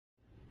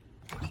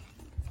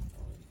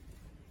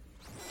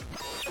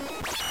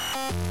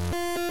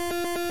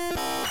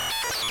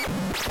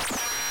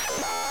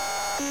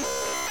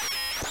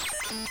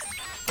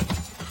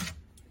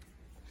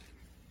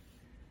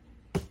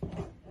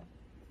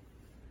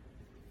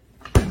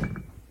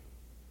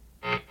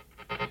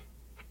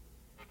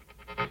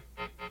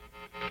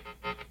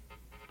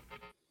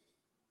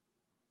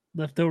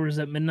Leftovers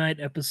at Midnight,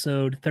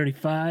 episode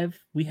 35.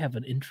 We have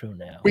an intro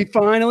now. We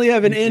finally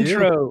have an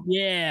intro.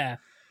 Yeah.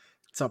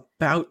 It's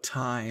about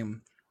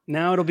time.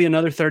 Now it'll be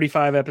another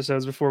 35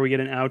 episodes before we get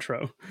an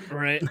outro.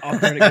 Right. All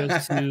credit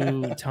goes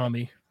to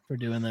Tommy for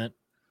doing that.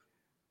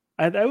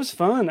 That was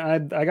fun. I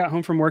got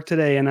home from work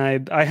today and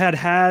I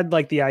had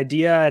like the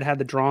idea, I'd had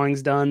the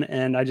drawings done,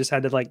 and I just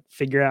had to like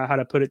figure out how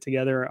to put it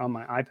together on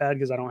my iPad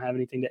because I don't have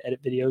anything to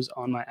edit videos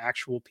on my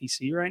actual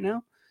PC right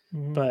now.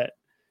 Mhm. But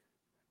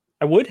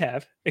I would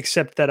have,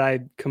 except that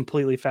I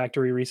completely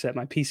factory reset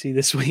my PC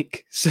this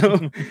week.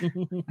 So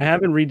I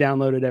haven't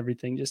re-downloaded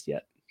everything just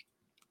yet.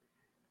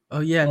 Oh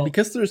yeah, Well- and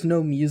because there's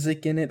no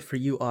music in it for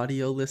you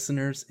audio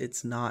listeners,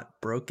 it's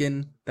not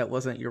broken. That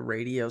wasn't your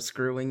radio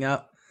screwing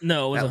up.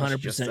 No, it was That was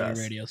 100% just your us.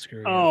 radio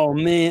screw. Oh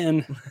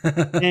man,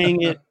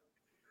 dang it.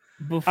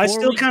 Before I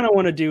still we- kind of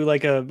want to do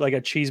like a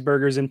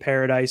Cheeseburgers in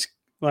Paradise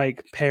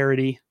like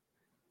parody.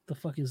 The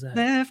fuck is that?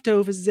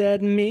 Leftovers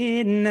at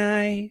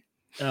midnight.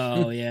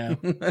 Oh, yeah.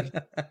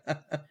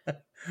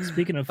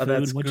 Speaking of Oh, food,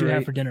 that's what'd you have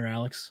great. for dinner,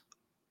 Alex?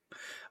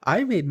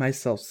 I made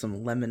myself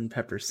some lemon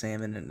pepper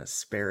salmon and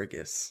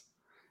asparagus.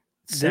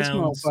 This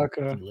Sounds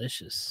motherfucker.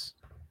 delicious.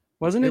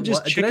 Wasn't it It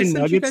just wa- did I chicken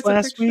send you nuggets guys a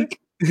last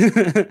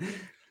picture? week?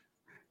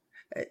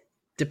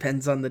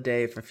 Depends on the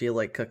day if I feel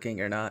like cooking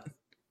or not.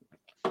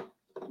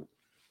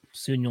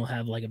 Soon you'll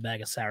have like a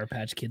bag of Sour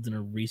Patch Kids and a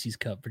Reese's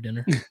cup for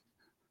dinner.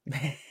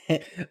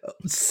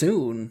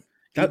 Soon.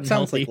 That Eating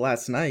sounds healthy. like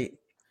last night.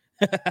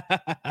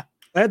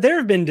 There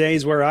have been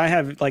days where I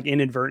have like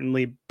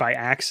inadvertently by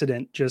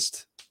accident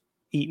just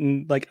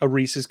eaten like a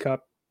Reese's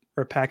cup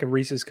or a pack of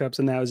Reese's cups,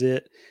 and that was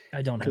it.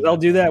 I don't have Because I'll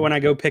do that problem. when I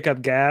go pick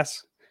up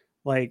gas.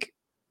 Like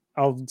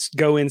I'll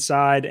go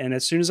inside, and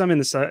as soon as I'm in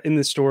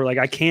the store, like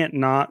I can't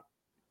not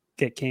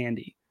get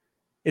candy.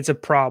 It's a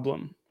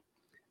problem.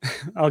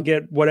 I'll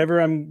get whatever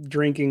I'm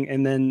drinking,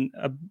 and then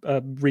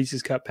a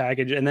Reese's cup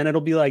package, and then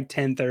it'll be like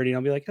 10:30, and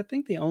I'll be like, I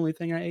think the only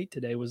thing I ate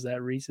today was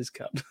that Reese's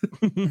cup.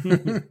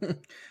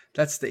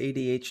 That's the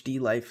ADHD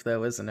life,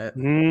 though, isn't it?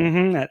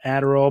 That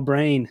Adderall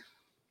brain.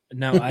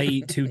 No, I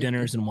eat 2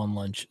 dinners and 1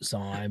 lunch, so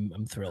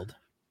I'm thrilled.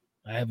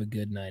 I have a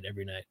good night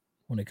every night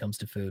when it comes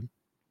to food.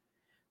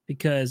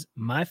 Because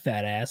my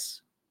fat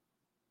ass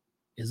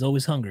is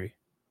always hungry.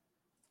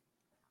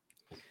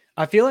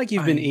 I feel like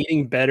you've been I-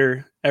 eating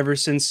better ever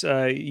since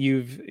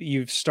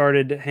you've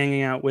started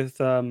hanging out with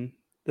the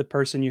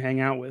person you hang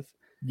out with.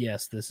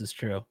 Yes, this is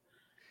true.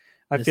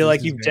 I This feel like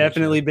is you've very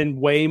definitely true. been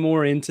way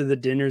more into the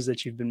dinners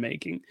that you've been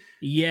making.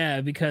 Yeah,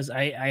 because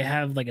I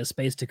have like a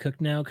space to cook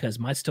now because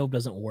my stove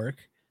doesn't work.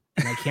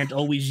 And I can't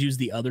always use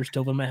the other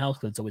stove in my house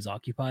because it's always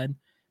occupied.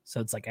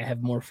 So it's like I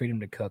have more freedom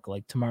to cook.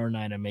 Like tomorrow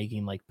night, I'm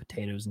making like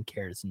potatoes and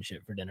carrots and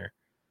shit for dinner.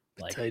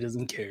 Like Potatoes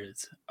and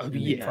carrots. Oh and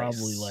then yeah.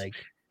 probably like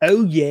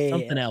Oh yeah.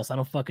 something else. I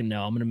don't fucking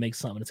know. I'm gonna make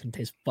something that's gonna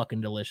taste fucking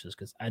delicious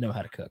because I know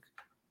how to cook.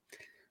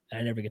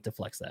 And I never get to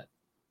flex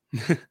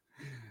that.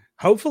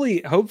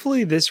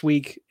 Hopefully this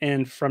week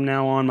and from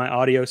now on my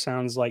audio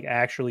sounds like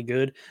actually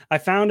good. I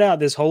found out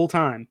this whole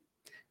time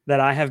that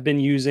I have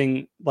been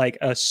using like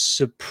a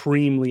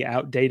supremely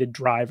outdated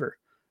driver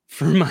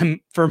for my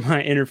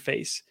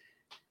interface.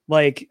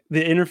 Like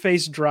the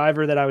interface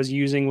driver that I was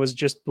using was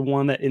just the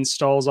one that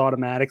installs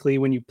automatically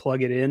when you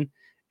plug it in,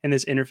 and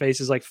this interface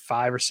is like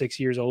 5 or 6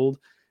 years old.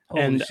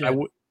 Holy And shit.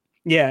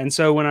 and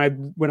so when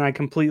I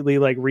completely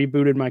like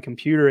rebooted my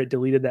computer, it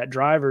deleted that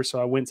driver. So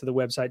I went to the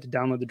website to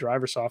download the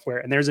driver software,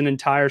 and there's an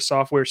entire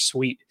software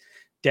suite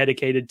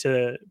dedicated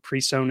to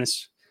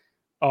PreSonus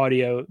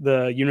audio,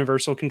 the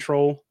universal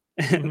control.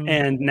 Mhm.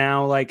 And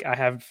now like I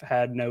have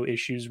had no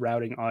issues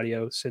routing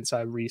audio since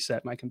I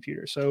reset my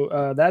computer.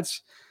 So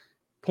that's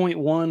point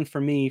 1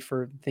 for me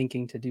for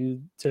thinking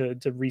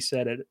to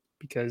reset it,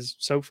 because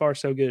so far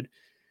so good.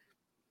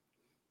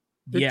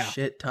 Good Yeah,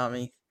 shit,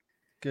 Tommy.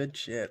 Good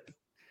shit.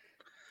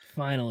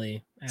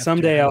 finally. after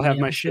Someday how I'll have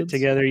many my shit episodes?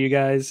 together, you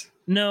guys.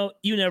 No,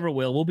 you never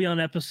will. We'll be on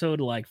episode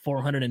like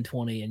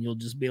 420, and you'll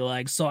just be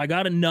like, "So I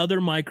got another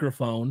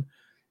microphone."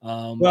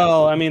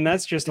 Well, I mean,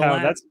 that's just how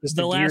that's just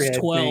the a last gearhead thing.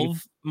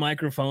 12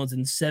 microphones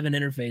and 7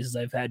 interfaces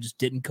I've had just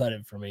didn't cut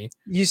it for me.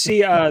 You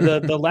see,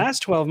 the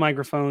last 12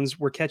 microphones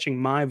were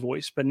catching my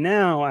voice, but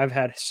now I've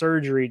had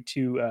surgery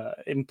to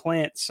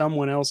implant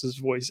someone else's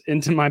voice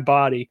into my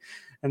body,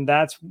 and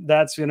that's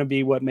going to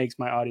be what makes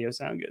my audio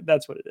sound good.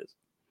 That's what it is.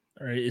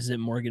 Or is it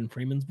Morgan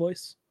Freeman's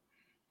voice?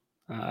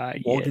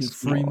 Morgan Yes,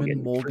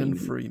 Freeman. Morgan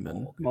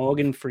Freeman.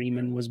 Morgan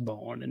Freeman was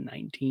born in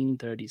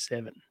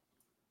 1937.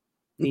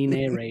 He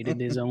narrated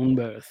his own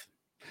birth.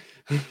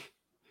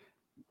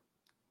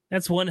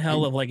 That's one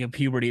hell of like a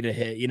puberty to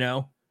hit, you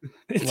know?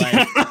 Could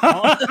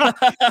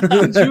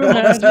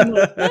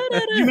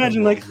you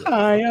imagine like,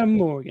 hi, I'm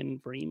Morgan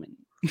Freeman.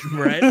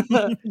 Right?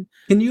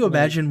 Can you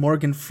imagine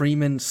Morgan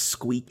Freeman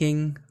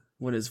squeaking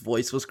when his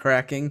voice was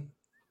cracking.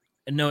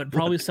 And no, it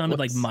probably sounded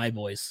like What's- my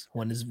voice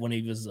when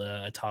he was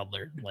a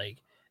toddler. Like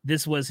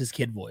this was his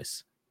kid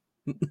voice,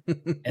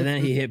 and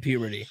then he hit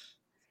puberty.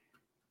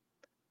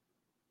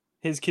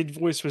 His kid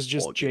voice was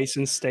just Oh,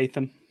 Jason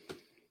Statham.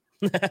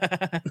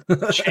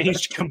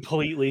 Changed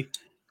completely.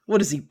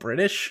 What is he,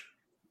 British?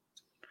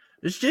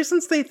 Is Jason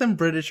Statham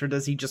British, or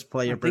does he just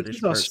play a I think British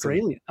he's person?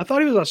 Australian. I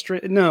thought he was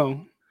Australian.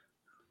 No.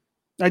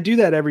 I do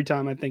that every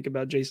time I think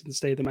about Jason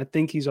Statham. I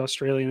think he's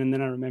Australian, and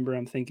then I remember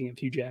I'm thinking of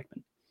Hugh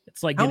Jackman.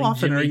 It's like How getting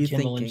often are Jimmy you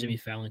Kimmel and thinking- Jimmy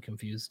Fallon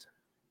confused.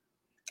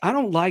 I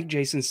don't like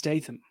Jason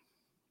Statham.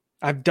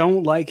 I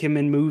don't like him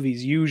in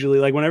movies usually.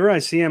 Like whenever I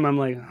see him, I'm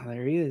like, oh,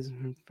 there he is.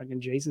 Fucking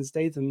Jason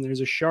Statham.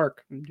 There's a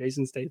shark.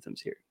 Jason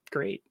Statham's here.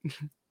 Great.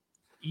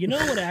 You know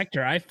what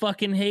actor I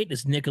fucking hate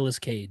is Nicolas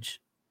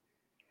Cage.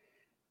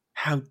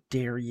 How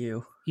dare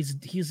you?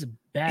 He's a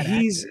bad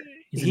He's actor.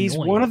 he's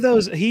annoying. one of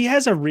those. He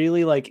has a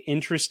really like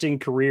interesting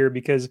career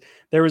because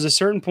there was a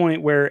certain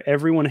point where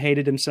everyone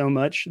hated him so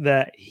much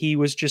that he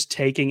was just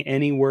taking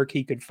any work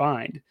he could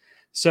find.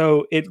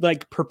 So it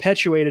like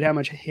perpetuated how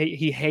much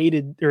he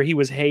hated, or he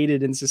was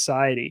hated in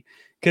society,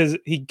 because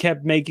he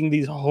kept making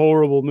these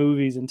horrible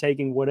movies and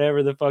taking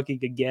whatever the fuck he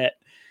could get.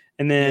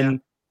 And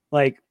then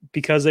like,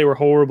 because they were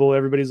horrible,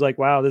 everybody's like,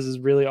 wow, this is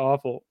really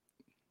awful.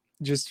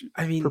 Just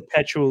I mean,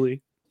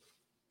 perpetually.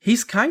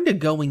 he's kind of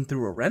going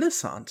through a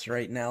renaissance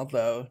right now,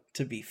 though,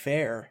 to be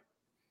fair.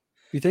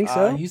 You think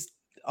so?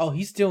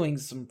 He's doing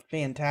some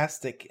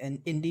fantastic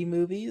and indie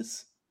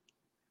movies.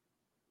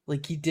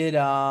 Like he did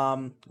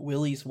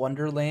Willy's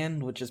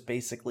Wonderland, which is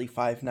basically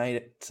Five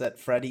Nights at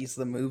Freddy's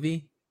the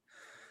movie.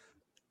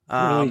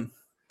 Really?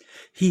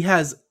 He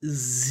has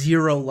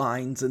 0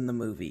 lines in the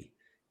movie.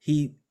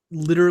 He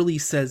literally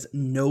says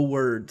no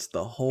words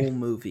the whole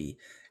movie,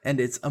 and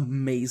it's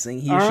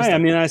amazing. He's All just right. a I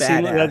mean, that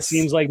badass.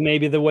 seems like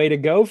maybe the way to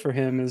go for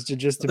him is to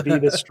just to be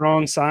the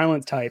strong,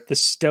 silent type, the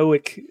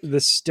stoic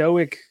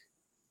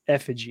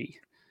effigy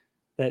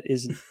that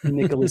is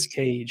Nicolas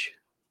Cage.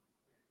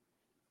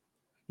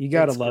 You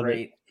gotta It's love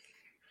great.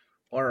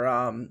 Or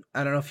I don't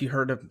know if you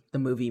heard of the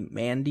movie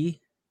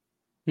Mandy,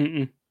 it.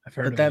 Mm-mm. I've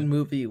heard but of that it.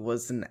 movie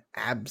was an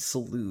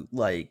absolute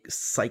like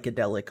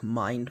psychedelic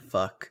mind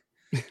fuck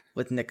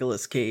with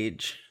Nicolas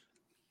Cage.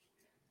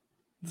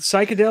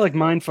 Psychedelic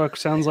Mindfuck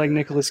sounds like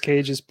Nicolas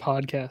Cage's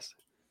podcast.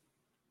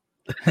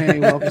 Hey,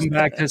 welcome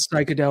back to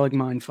Psychedelic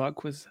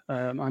Mindfuck with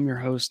I'm your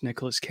host,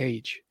 Nicolas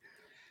Cage.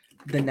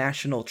 The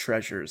National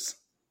Treasures.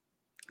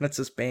 That's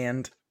his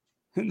band.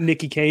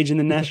 Nicky Cage and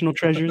the National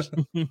Treasures.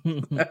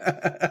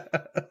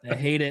 I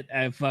hate it.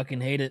 I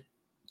fucking hate it.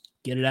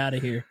 Get it out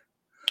of here.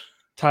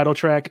 Title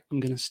track, I'm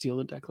gonna steal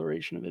the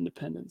Declaration of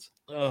Independence.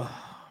 Ugh.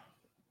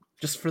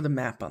 Just for the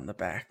map on the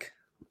back.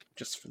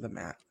 Just for the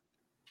map.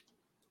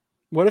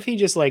 What if he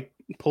just like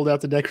pulled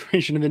out the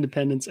Declaration of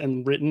Independence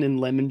and written in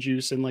lemon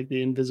juice and like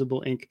the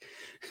invisible ink?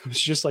 It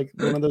was just like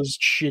one of those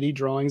shitty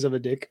drawings of a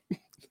dick.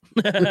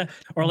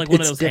 Or like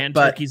one of It's those dick hand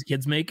butt. turkeys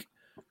kids make.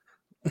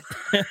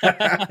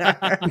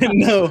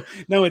 no,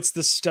 it's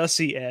the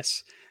Stussy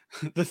S.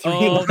 The three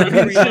Oh, the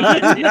lines.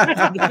 three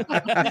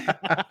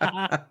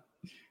lines.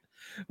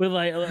 But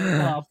like,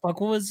 oh, fuck,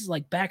 what was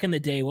like back in the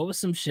day? What was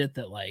some shit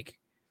that like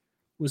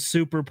was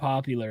super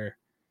popular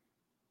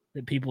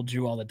that people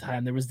drew all the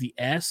time? There was the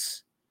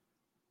S,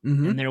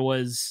 Mhm. and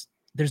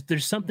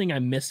there's something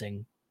I'm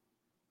missing.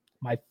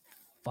 My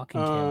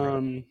fucking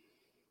camera.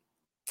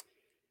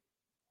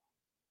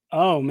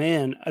 Oh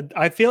man,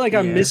 I feel like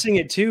I'm Yeah. missing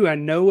it too. I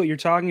know what you're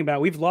talking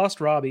about. We've lost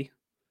Robbie.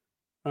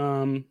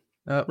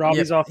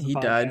 Robbie's off the He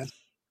podcast. died.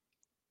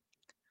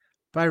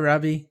 Bye,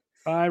 Robbie.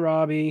 Bye,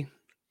 Robbie.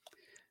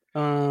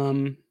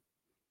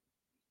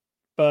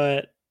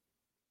 But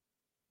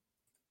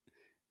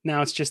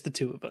now it's just the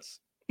two of us.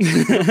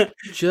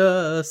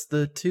 Just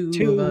the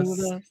two of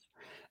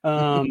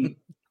us.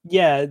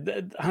 Yeah,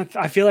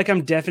 I feel like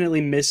I'm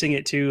definitely missing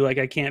it too. Like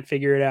I can't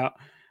figure it out.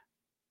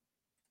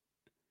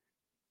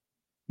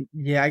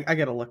 Yeah, I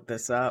gotta look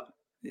this up.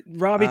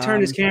 Robbie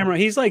turned his camera.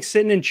 He's like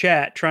sitting in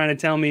chat trying to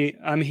tell me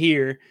I'm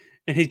here,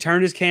 and he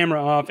turned his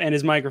camera off and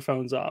his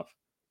microphone's off.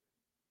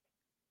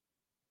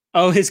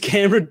 Oh, his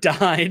camera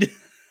died.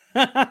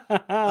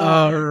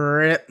 Oh,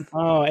 rip.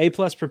 Oh, A+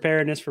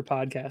 preparedness for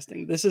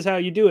podcasting. This is how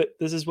you do it.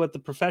 This is what the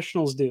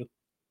professionals do.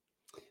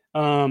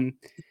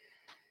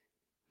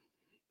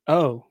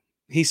 Oh,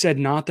 he said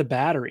not the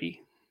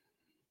battery.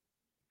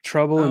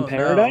 Trouble in Oh,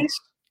 paradise.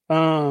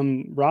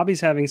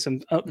 Robbie's having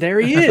some. Oh, there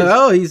he is.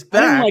 Oh, he's I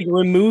didn't back. like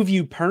remove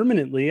you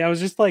permanently. I was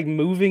just like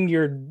moving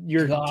your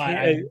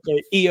God.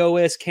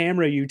 EOS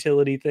camera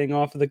utility thing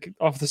off the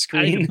I need to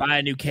screen. buy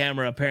a new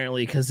camera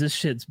apparently because this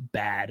shit's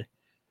bad.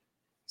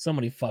 So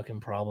many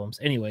fucking problems.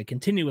 Anyway,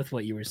 continue with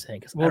what you were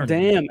saying. Well,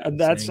 damn,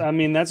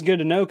 that's good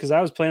to know because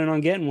I was planning on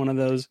getting one of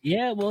those.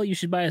 Yeah, well, you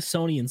should buy a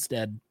Sony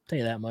instead. Tell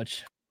you that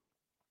much.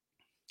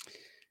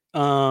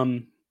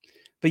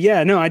 But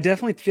yeah, no, I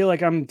definitely feel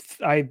like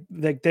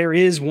like there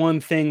is one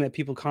thing that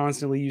people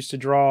constantly used to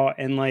draw,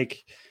 and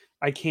like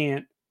I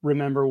can't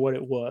remember what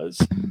it was.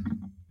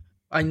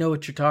 I know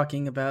what you're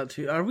talking about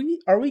too. Are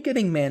we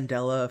getting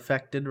Mandela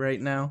affected right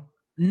now?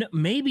 No,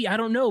 maybe, I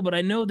don't know, but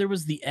I know there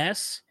was the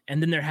S,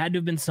 and then there had to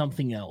have been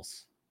something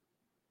else.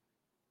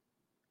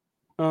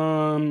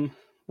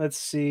 Let's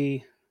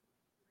see.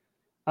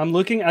 I'm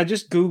looking. I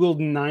just googled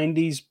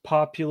 90s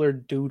popular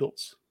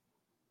doodles.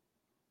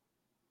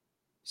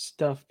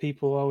 Stuff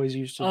people always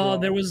used to draw. Oh,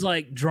 there was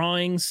like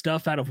drawing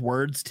stuff out of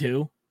words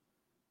too.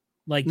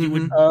 Like you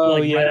would Oh,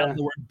 like write yeah. out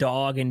the word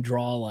dog and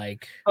draw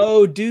like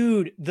Oh,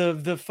 dude,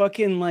 the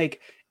fucking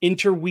like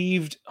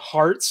interweaved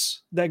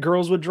hearts that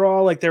girls would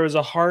draw. Like there was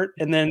a heart,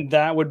 and then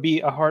that would be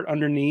a heart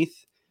underneath.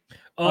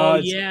 oh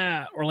it's-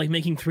 yeah, or like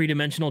making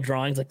 3-dimensional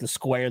drawings like the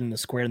square and the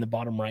square in the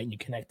bottom right, and you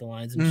connect the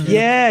lines and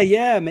shit.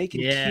 Yeah,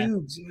 making Yeah.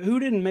 cubes. Who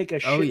didn't make a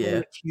shit Oh, yeah.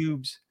 of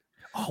cubes?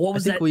 Oh, what I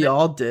was think that? we that-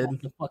 all did.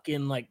 The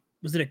fucking like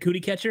was it a cootie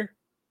catcher?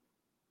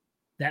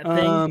 That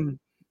thing?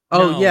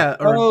 Oh No. yeah,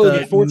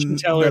 the fortune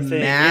teller the thing,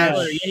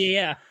 mash,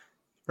 Yeah.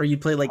 or you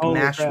play like Holy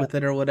mash crap. with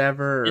it or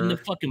whatever. And the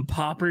Or... fucking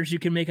poppers you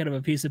can make out of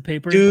a piece of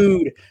paper.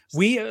 Dude, I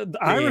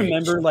Bitch.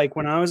 remember like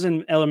when I was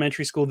in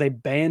elementary school, they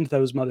banned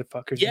those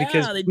motherfuckers Yeah,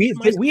 because they we did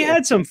my we school.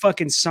 had some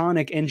fucking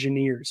sonic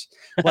engineers.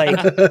 Like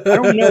I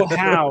don't know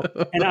how.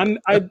 And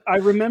I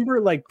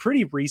remember like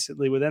pretty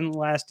recently, within the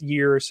last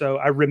year or so,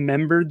 I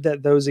remembered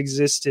that those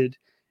existed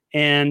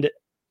and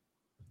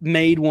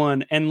made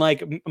one, and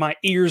like my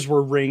ears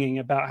were ringing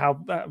about how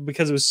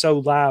because it was so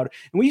loud.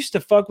 And we used to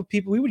fuck with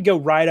people. We would go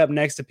right up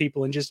next to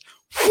people and just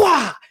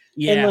wah!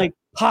 Yeah. And like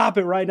pop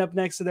it right up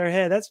next to their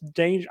head. That's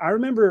dangerous. I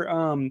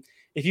remember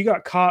if you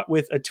got caught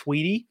with a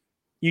Tweety,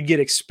 you'd get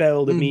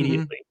expelled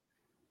immediately.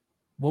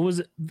 What was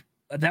it?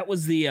 That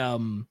was the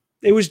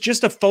It was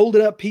just a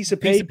folded up piece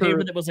of piece paper. of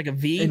paper that was like a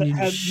V. And you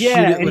had- shoot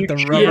yeah, it and with you the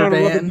shoot rubber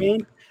it on a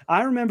band.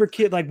 I remember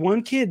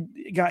one kid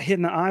got hit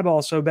in the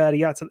eyeball so bad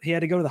he had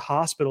to go to the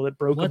hospital. It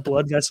broke a What the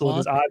blood vessel in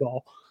his fuck?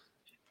 eyeball.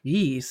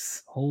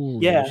 Jeez.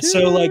 Holy Yeah, shit.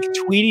 so like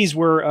Tweeties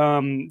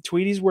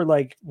were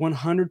like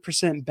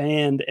 100%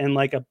 banned and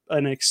like an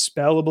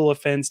expellable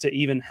offense to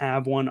even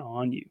have one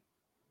on you.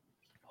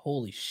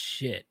 Holy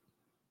shit.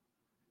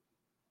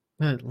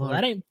 Good Well,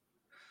 Lord.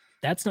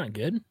 that's not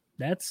good.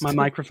 That's My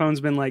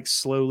microphone's been like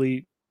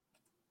slowly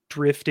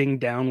drifting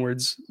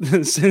downwards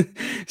since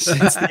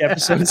the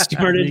episode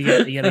started. you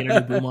gotta get a new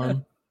boom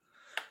arm.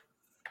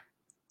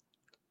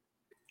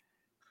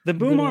 The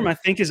boom arm I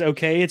think is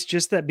okay. It's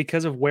just that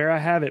because of where I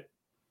have it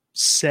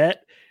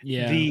set,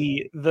 Yeah.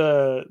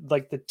 the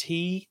like the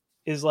T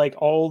is like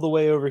all the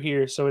way over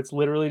here, so it's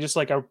literally just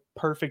like a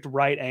perfect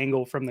right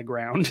angle from the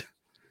ground.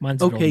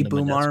 Mine's Okay, rolling in my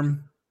boom desk.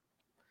 arm.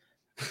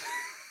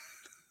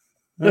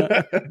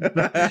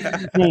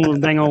 Oh,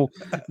 dang old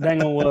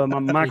my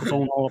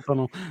microphone all up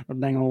on a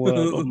dang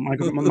old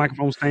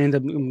microphone stand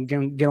up,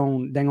 get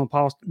on dang old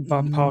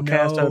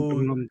podcast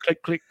No.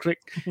 click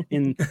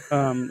in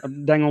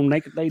dang old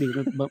naked lady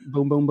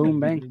boom boom boom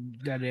bang.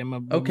 Goddamn.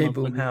 Okay,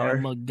 motherfucker,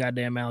 Boomhauer.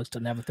 Goddamn Alex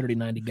doesn't have a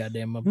 3090.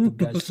 Goddamn.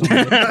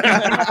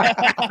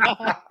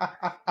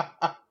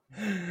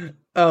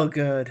 Oh,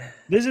 good.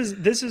 This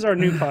is our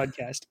new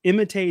podcast,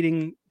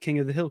 imitating King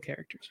of the Hill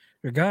characters.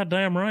 You're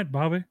goddamn right,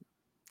 Bobby.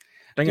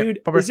 Dang Dude,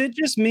 it, Bobby. is it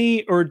just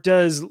me or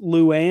does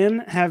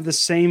Luann have the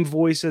same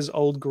voice as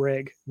old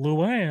Greg?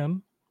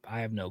 Luann? I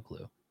have no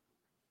clue.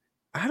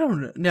 I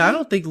don't know. No, I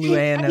don't think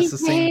Luann has the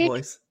same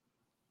voice.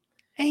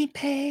 Hey,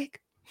 Peg.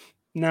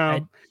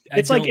 No, I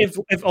it's like don't-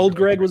 if old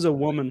Greg was a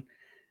woman,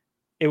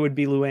 it would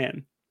be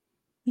Luann.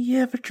 You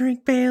ever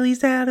drink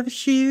Bailey's out of a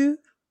shoe?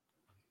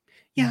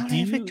 Y'all Do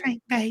ever you-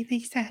 drink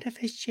babies out of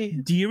a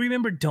shoe? Do you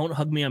remember Don't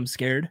Hug Me, I'm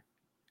Scared?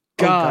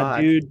 God,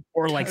 God. dude.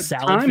 Or like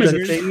Salad Time is a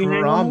Fingers? thing you hang on the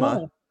Trauma.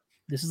 wall.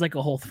 This is like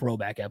a whole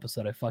throwback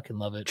episode. I fucking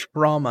love it.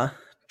 Trauma.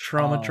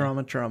 Oh.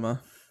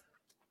 Trauma.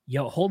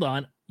 Yo, hold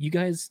on. You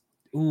guys,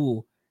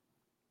 ooh,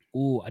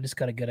 I just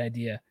got a good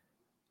idea.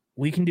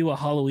 We can do a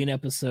Halloween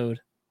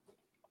episode.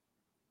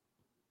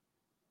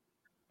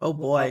 Oh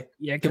boy.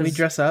 Yeah, Can we 'cause-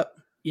 dress up?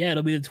 Yeah,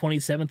 it'll be the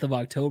 27th of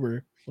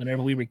October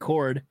whenever we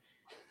record.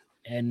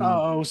 And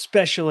Oh,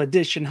 special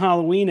edition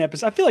Halloween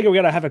episode. I feel like we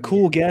gotta have a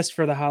cool guest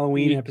for the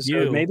Halloween We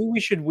episode. do. Maybe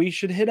we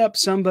should hit up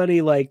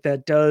somebody like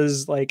that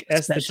does like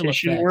Special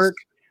esthetician effects. work,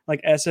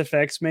 like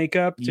SFX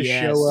makeup to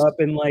Yes. show up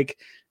in like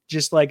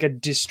just like a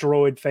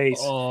destroyed face.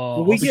 oh,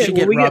 will we also get, should will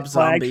get we Rob get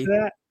flagged Zombie. for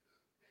that?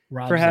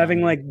 Rob For having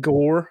Zombie. like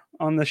gore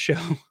on the show?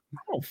 I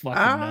don't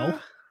fucking know.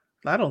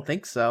 I don't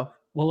think so.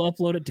 We'll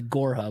upload it to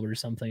Gore Hub or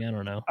something. I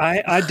don't know.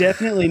 I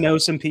definitely know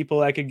some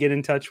people I could get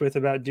in touch with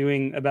about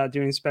doing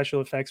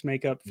special effects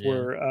makeup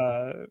for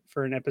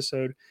an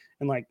episode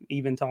and like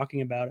even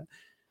talking about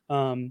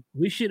it.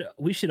 We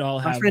should all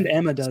have My friend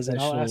Emma does it.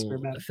 I'll ask her special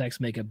about it. effects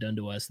makeup done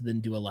to us,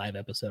 then do a live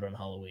episode on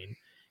Halloween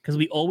because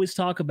we always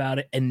talk about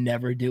it and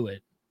never do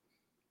it.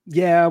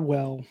 Yeah,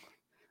 well,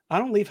 I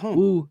don't leave home.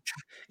 Ooh.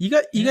 You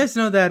guys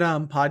know that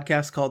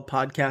podcast called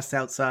Podcast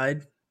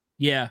Outside?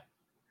 Yeah,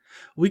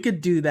 We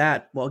could do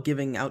that while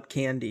giving out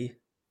candy.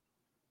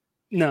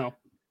 No,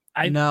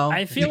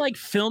 I feel like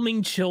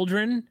filming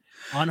children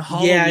on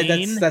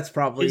Halloween that's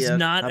probably is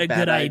not a bad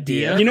good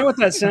idea. You know what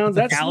that sounds?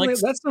 That's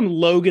Alex- that's some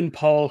Logan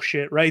Paul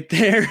shit right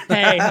there.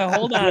 Hey,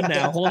 hold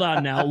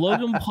on now.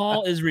 Logan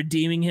Paul is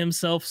redeeming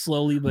himself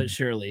slowly but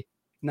surely.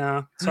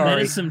 No, That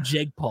sorry. is some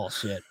Jake Paul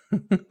shit.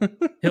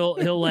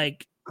 He'll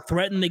like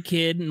threaten the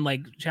kid and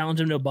like challenge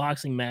him to a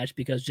boxing match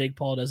because Jake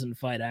Paul doesn't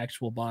fight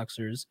actual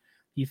boxers.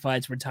 He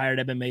fights retired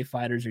MMA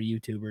fighters or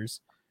YouTubers.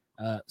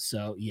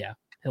 So yeah,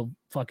 he'll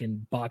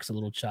fucking box a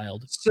little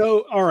child.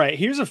 So, all right,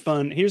 here's a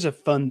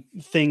fun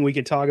thing we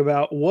could talk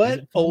about.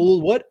 What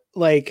old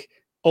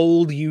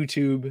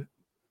YouTube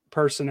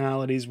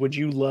personalities would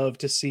you love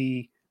to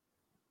see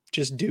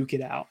just duke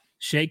it out?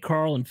 Shay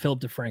Carl and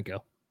Philip DeFranco.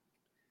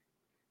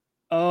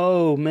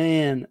 Oh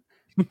man.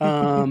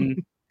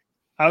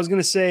 I was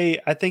gonna say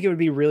I think it would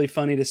be really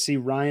funny to see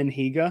Ryan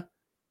Higa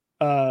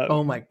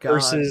oh my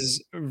god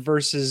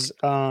versus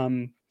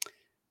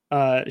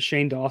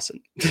Shane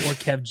Dawson or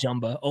Kev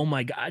Jumba. Oh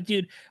my god,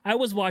 dude! I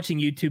was watching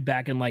YouTube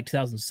back in like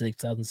 2006,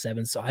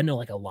 2007, so I know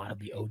like a lot of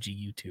the OG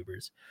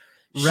YouTubers.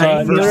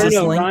 Ryan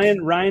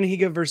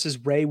Higa versus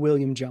Ray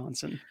William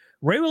Johnson.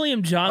 Ray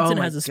William Johnson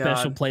has a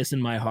special place in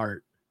my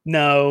heart.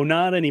 No,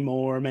 not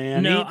anymore,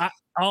 man. No,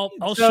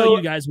 I'll show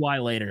you guys why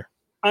later.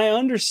 I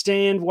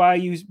understand why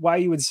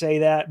you would say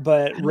that,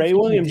 but Ray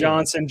William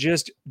Johnson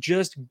just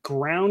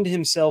ground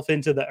himself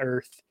into the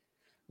earth.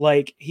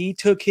 Like he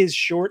took his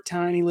short,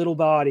 tiny little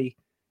body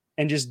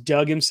and just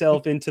dug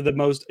himself into the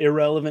most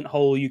irrelevant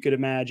hole you could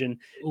imagine.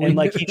 And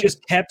like he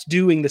just kept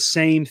doing the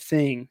same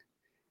thing.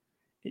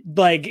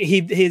 Like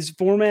his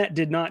format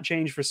did not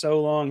change for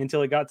so long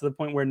until it got to the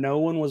point where no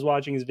one was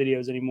watching his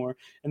videos anymore.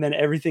 And then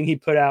everything he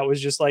put out was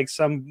just like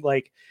some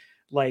like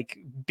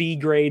B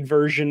grade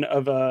version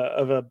of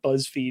a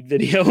BuzzFeed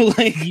video.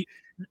 Like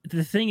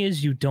the thing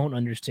is, you don't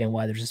understand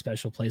why there's a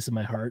special place in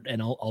my heart,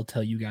 and I'll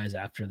tell you guys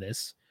after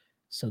this,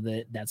 so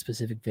that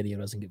specific video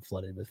doesn't get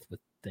flooded with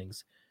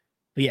things.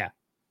 But yeah,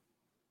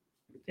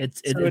 it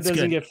doesn't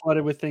good. Get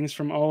flooded with things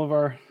from all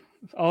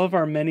of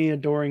our many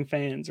adoring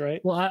fans,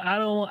 right? Well,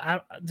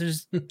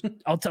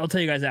 I'll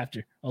tell you guys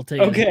after. I'll tell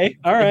you. Okay,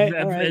 all right.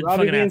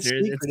 Robbie being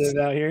after. secretive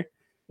out here.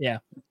 Yeah,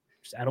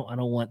 I don't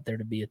want there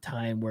to be a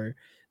time where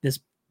this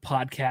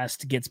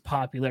podcast gets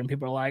popular and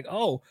people are like,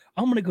 oh,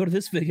 I'm gonna go to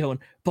this video and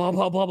blah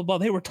blah blah blah blah.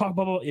 They were talking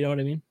blah, blah, blah. You know what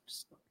I mean?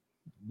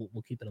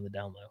 We'll keep it on the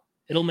down low.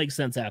 It'll make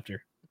sense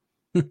after.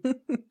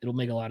 It'll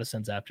make a lot of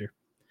sense after.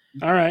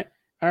 All right.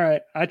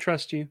 I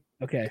trust you.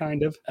 Okay.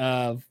 Kind of.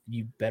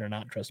 You better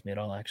not trust me at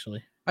all,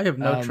 actually. I have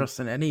no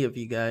trust in any of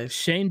you guys.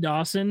 Shane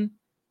Dawson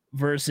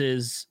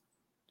versus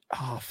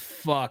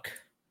fuck.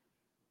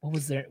 What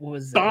was that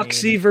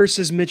Boxy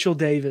versus Mitchell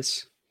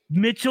Davis.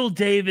 Mitchell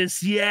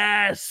Davis,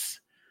 yes.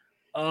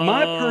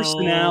 My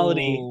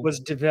personality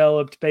was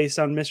developed based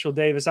on Mitchell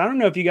Davis. I don't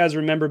know if you guys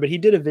remember, but he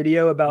did a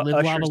video about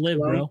Live Lava Live,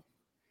 bro.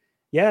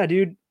 Yeah,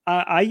 dude.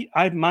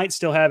 I might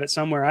still have it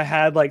somewhere. I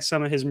had like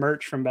some of his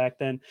merch from back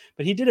then,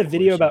 but he did a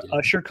video about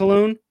Usher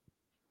cologne.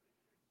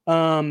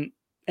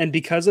 And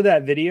because of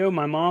that video,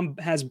 my mom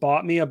has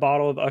bought me a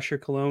bottle of Usher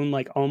cologne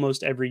like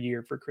almost every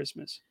year for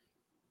Christmas.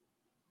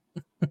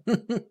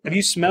 Have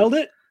you smelled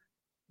it?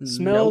 It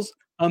smells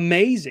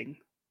amazing.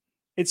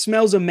 It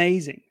smells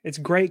amazing. It's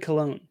great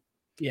cologne.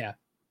 Yeah.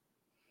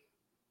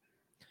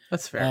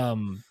 That's fair.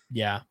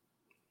 Yeah.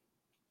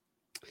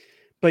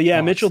 But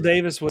yeah, Mitchell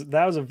Davis was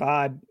a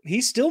vibe.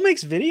 He still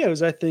makes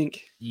videos, I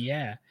think.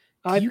 Yeah.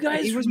 You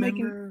guys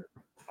remember?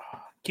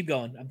 Keep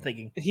going. I'm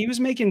thinking. He was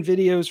making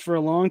videos for a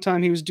long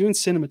time. He was doing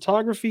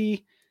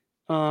cinematography,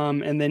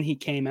 and then he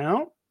came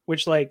out,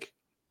 which like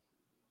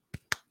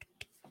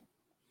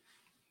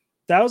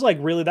that was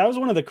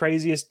one of the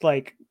craziest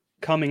like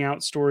coming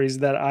out stories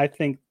that I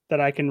think that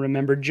I can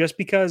remember, just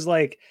because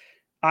like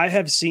I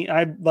had seen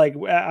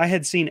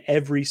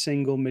every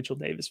single Mitchell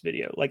Davis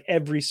video, like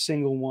every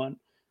single one.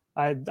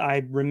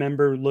 I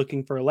remember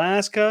looking for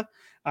Alaska.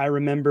 I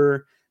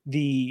remember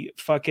the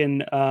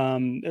fucking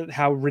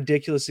how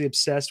ridiculously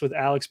obsessed with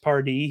Alex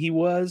Pardee he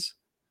was,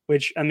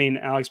 which I mean,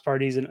 Alex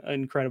Pardee is an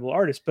incredible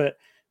artist, but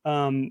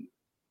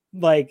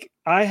like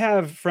I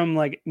have from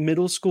like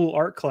middle school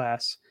art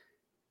class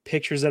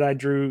pictures that I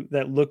drew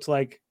that looked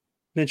like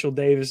Mitchell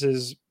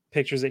Davis's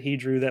pictures that he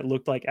drew that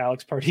looked like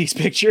Alex Pardee's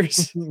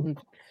pictures.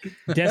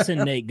 Des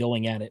and Nate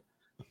going at it.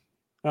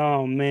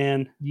 Oh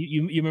man,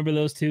 you remember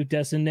those two,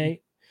 Des and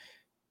Nate?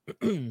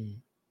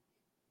 We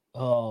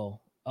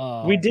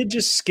did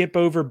just skip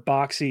over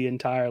Boxy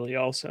entirely.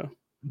 Also,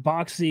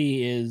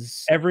 Boxy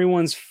is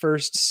everyone's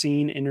first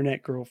seen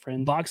internet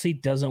girlfriend. Boxy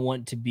doesn't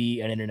want to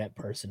be an internet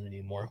person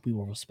anymore. We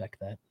will respect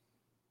that.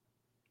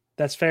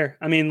 That's fair.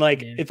 I mean,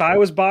 like if I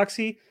was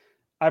Boxy,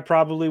 I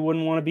probably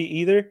wouldn't want to be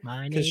either,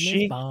 because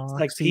she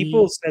like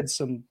people said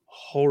some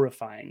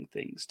horrifying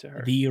things to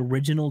her. The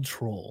original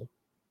troll.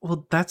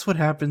 Well, that's what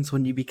happens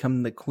when you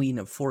become the queen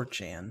of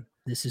 4chan.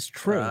 This is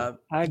true.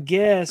 I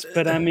guess,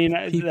 but I mean,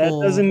 that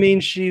doesn't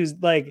mean she was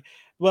like,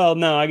 well,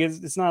 no, I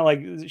guess it's not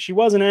like she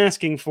wasn't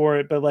asking for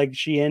it, but like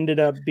she ended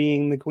up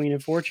being the queen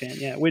of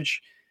 4chan. Yeah,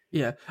 which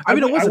Yeah, I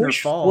mean, it I wasn't her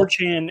wish fault.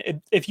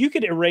 4chan, if you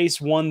could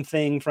erase one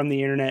thing from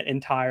the internet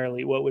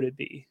entirely, what would it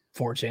be?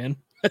 4chan.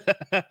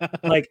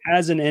 Like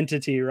as an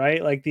entity,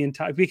 right? Like the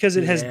entire, because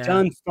it has Yeah.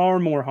 done far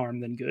more harm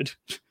than good.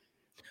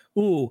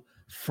 Ooh,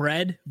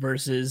 Fred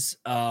versus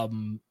I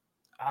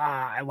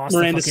lost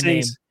Miranda the fucking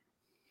Sings. name.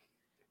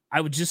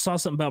 I just saw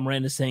something about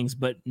Miranda Sings,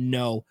 but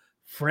no.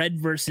 Fred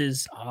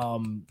versus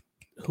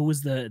who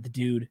was the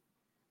dude?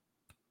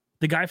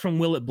 The guy from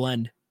Will It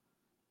Blend.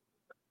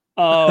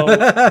 Oh,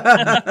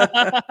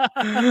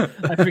 I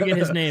forget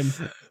his name.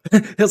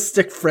 He'll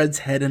stick Fred's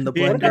head in the what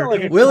blender. about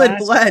like a Will it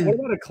classic- blend? What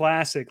about a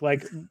classic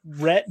like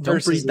Rhett Don't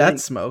versus breathe that Link?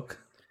 smoke.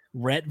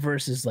 Rhett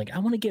versus I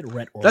want to get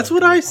Rhett. That's Orlink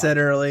what on the I said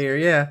podcast. earlier.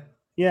 Yeah.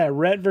 Yeah,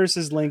 Rhett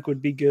versus Link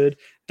would be good.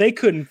 They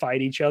couldn't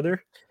fight each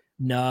other.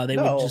 No, they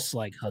No. would just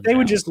hug. They it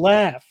would out. just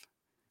laugh.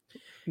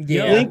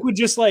 Yeah. Link would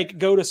just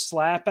go to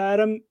slap at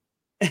him,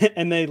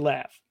 and they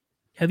laugh.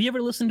 Have you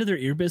ever listened to their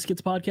Ear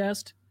Biscuits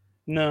podcast?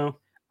 No.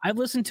 I've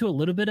listened to a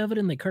little bit of it,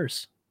 and they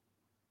curse.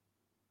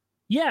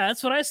 Yeah,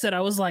 that's what I said.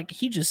 I was like,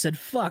 he just said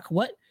fuck.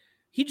 What?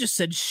 He just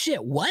said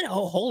shit. What?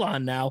 Oh, hold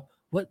on now.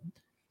 What?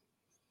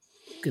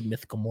 Good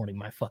mythical morning,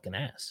 my fucking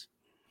ass.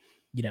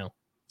 You know.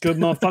 Good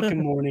motherfucking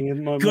morning.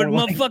 Good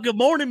motherfucking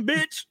morning,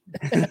 bitch.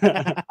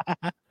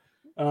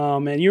 Oh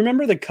man, you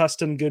remember the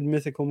custom Good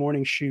Mythical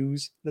Morning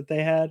shoes that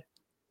they had?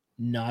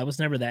 No, I was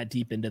never that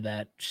deep into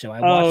that show. I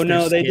Oh watched their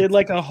no, they did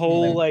skits. a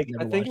whole Never I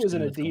think it watched was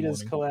an Good Mythical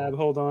Adidas Morning. collab.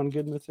 Hold on,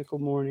 Good Mythical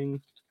Morning.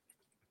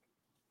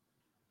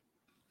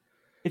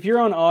 If you're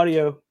on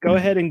audio, go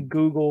ahead and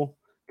Google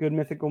Good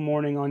Mythical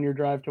Morning on your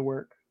drive to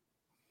work.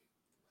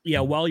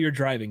 Yeah, while you're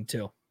driving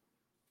too.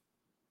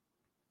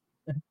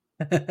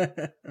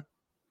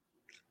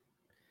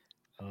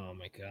 Oh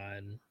my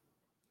god.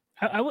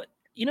 I would.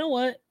 You know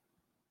what?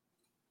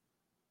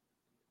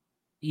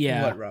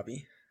 Yeah. What,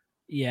 Robbie?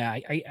 Yeah.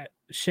 I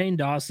Shane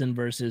Dawson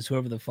versus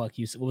whoever the fuck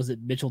you said. What was it?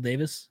 Mitchell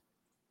Davis?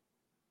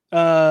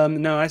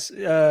 No,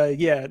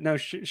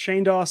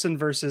 Shane Dawson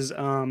versus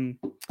Ryan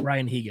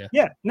Higa.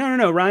 yeah,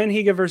 no, Ryan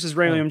Higa versus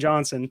Ray Oh. William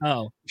Johnson.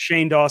 Oh,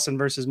 Shane Dawson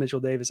versus Mitchell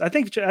Davis. I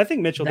think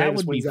Mitchell that Davis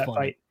would be wins that funny.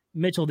 fight.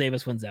 Mitchell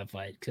Davis wins that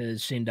fight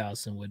because Shane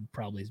Dawson would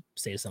probably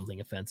say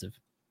something offensive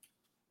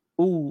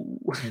Ooh.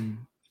 and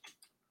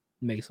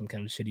make some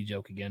kind of shitty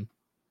joke again.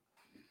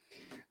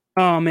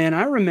 Oh man,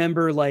 I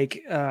remember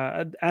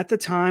at the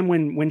time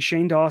when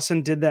Shane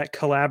Dawson did that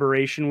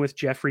collaboration with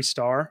Jeffree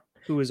Star,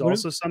 who is What-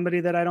 also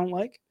somebody that I don't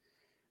like.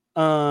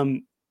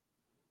 And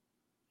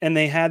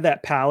they had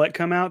that palette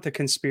come out, the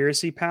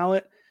conspiracy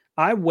palette.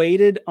 I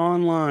waited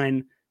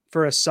online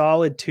for a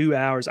solid 2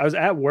 hours. I was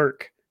at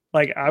work.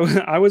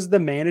 I was the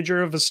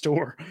manager of a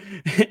store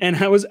and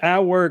I was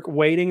at work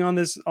waiting on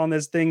this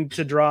thing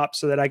to drop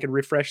so that I could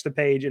refresh the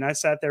page. And I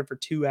sat there for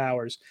 2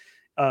 hours,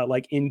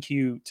 in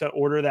queue to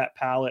order that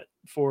palette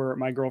for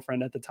my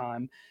girlfriend at the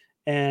time.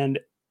 And,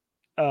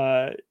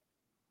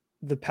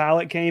 the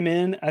palette came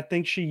in. I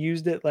think she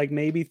used it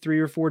maybe 3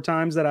 or 4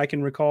 times that I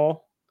can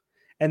recall.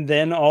 And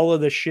then all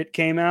of the shit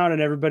came out and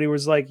everybody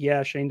was like,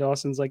 yeah, Shane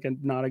Dawson's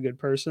not a good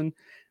person,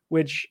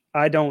 which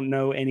I don't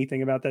know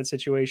anything about that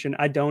situation.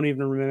 I don't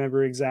even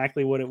remember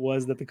exactly what it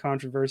was that the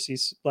controversy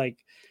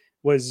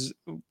was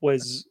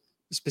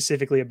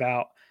specifically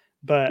about.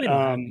 But We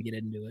don't have to get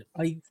into it.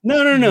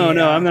 no,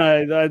 Yeah. I'm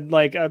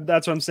not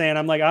that's what I'm saying.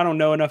 I'm I don't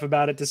know enough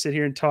about it to sit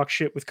here and talk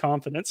shit with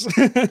confidence.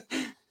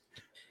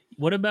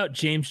 What about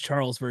James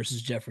Charles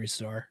versus Jeffree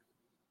Star?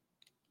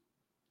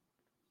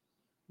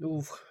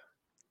 Oof.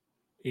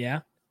 Yeah.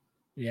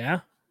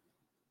 Yeah.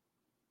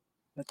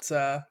 That's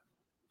I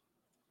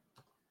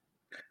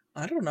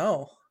don't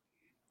know.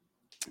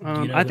 Do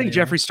you know I who think they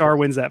are? Jeffree Star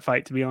wins that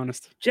fight, to be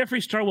honest.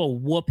 Jeffree Star will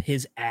whoop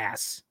his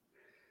ass.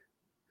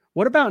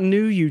 What about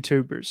new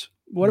YouTubers?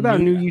 What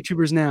about new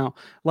YouTubers now?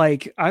 I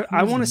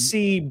want to Who's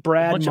see A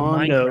Brad bunch of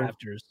Mondo.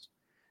 Minecrafters.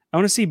 I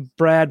want to see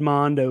Brad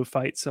Mondo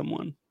fight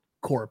someone.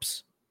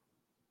 Corpse.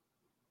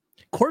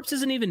 Corpse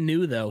isn't even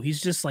new though.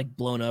 He's just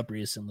blown up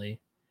recently.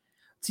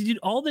 See, dude,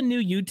 all the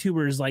new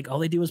YouTubers, all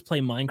they do is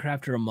play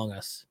Minecraft or Among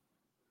Us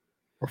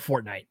or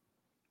Fortnite.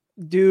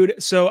 Dude,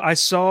 so I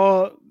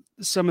saw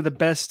some of the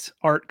best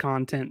art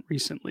content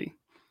recently.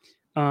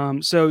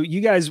 So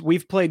you guys,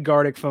 we've played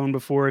Gartic Phone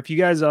before. If you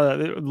guys,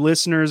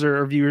 listeners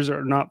or viewers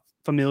are not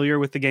familiar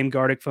with the game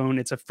Gartic Phone,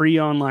 it's a free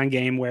online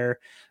game where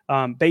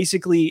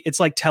basically it's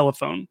like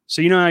telephone.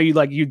 So you know how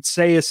you'd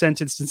say a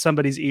sentence in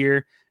somebody's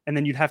ear and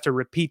then you'd have to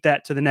repeat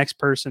that to the next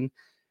person.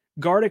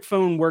 Gartic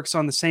Phone works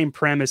on the same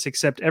premise,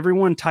 except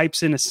everyone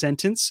types in a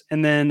sentence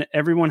and then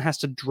everyone has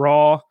to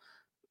draw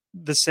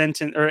the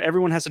sentence, or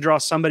everyone has to draw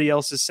somebody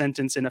else's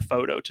sentence in a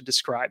photo to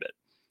describe it.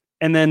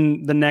 And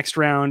then the next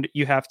round,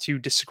 you have to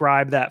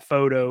describe that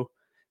photo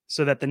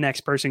so that the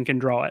next person can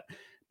draw it.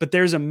 But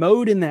there's a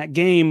mode in that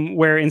game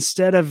where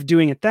instead of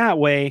doing it that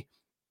way,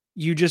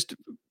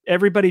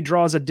 everybody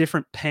draws a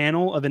different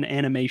panel of an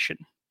animation.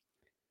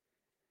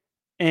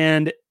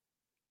 And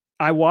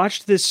I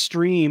watched this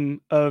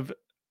stream of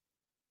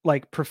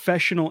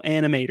professional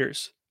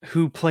animators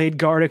who played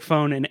Gartic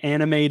Phone and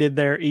animated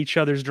each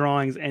other's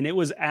drawings. And it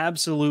was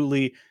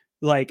absolutely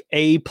like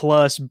A+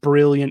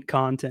 brilliant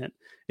content.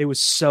 It was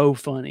so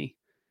funny.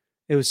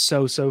 It was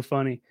so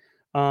funny.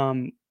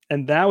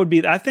 And that would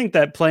be, I think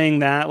that playing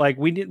that, like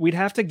we'd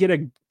have to get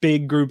a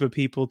big group of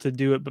people to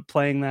do it, but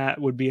playing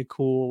that would be a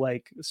cool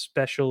like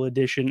special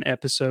edition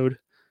episode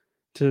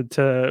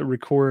to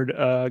record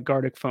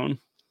Gartic Phone.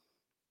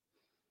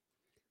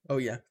 Oh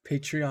yeah,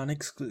 Patreon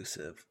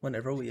exclusive.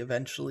 Whenever we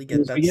eventually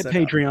get that We get set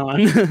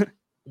Patreon.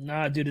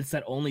 Nah, dude, it's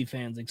that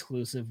OnlyFans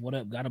exclusive. What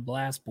up? Got a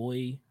blast,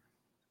 boy.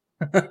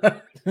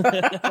 up.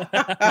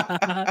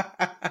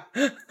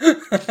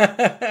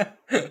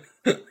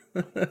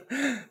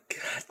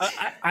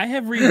 I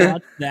have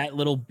rewatched that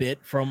little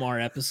bit from our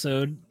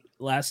episode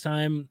last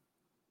time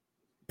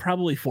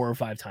probably 4 or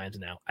 5 times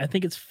now. I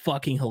think it's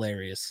fucking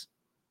hilarious.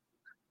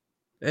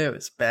 It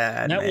was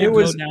bad. That Man.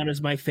 will go down as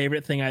my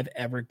favorite thing I've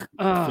ever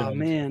Oh filmed.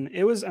 man,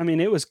 it was. I mean,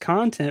 it was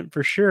content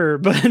for sure,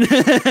 but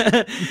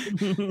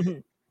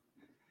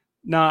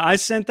no, I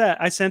sent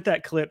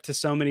that clip to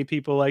so many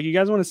people. Like, you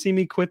guys want to see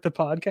me quit the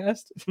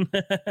podcast?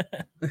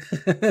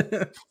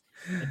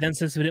 And then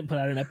since we didn't put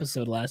out an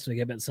episode last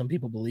week, I bet some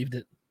people believed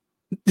it.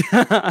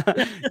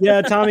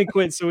 Yeah, Tommy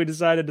quit, so we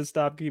decided to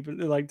stop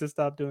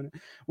doing it.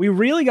 We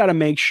really got to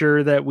make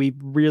sure that we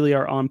really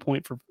are on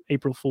point for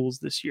April Fools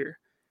this year.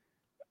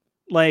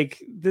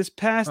 Like this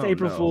past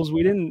April Fools,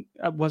 we didn't.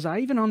 Was I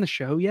even on the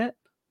show yet?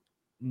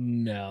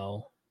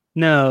 No,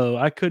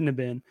 I couldn't have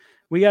been.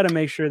 We got to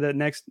make sure that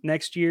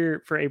next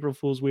year for April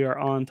Fools, we are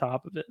on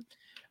top of it.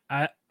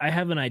 I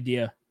have an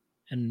idea,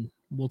 and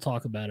we'll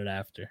talk about it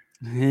after.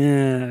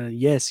 Yeah,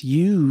 yes,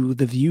 you,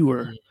 the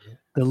viewer,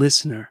 the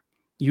listener,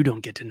 you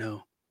don't get to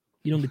know.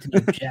 You don't get to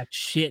know jack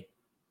shit.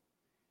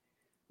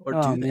 Or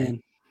Oh do they?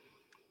 man.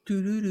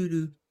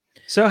 Do.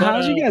 So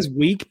how's you guys'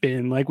 week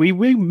been? Like we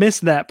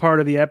missed that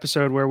part of the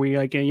episode where we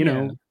like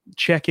know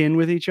check in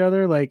with each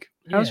other. Like,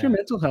 how's your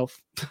mental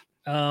health?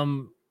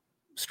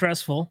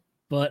 Stressful,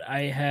 but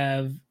I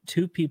have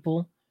 2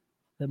 people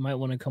that might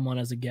want to come on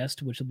as a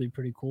guest, which will be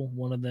pretty cool.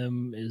 One of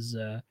them is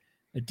a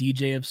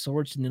DJ of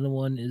sorts, and the other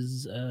one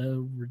is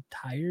a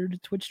retired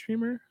Twitch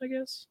streamer, I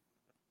guess.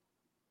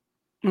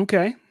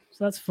 Okay,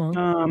 so that's fun.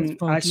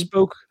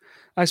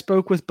 I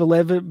spoke with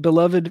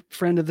beloved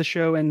friend of the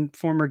show and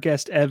former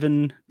guest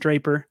Evan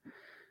Draper,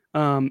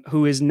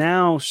 who is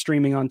now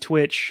streaming on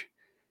Twitch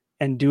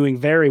and doing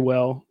very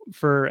well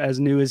for as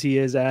new as he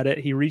is at it.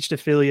 He reached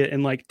affiliate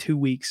in like 2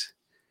 weeks.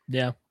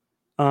 Yeah.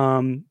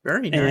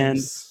 Very nice. And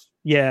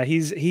yeah,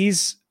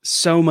 he's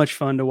so much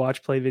fun to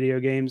watch play video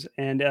games,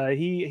 and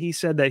he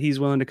said that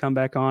he's willing to come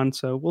back on.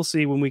 So we'll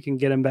see when we can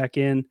get him back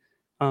in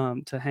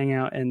to hang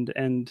out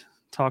and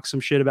talk some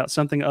shit about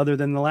something other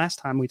than the last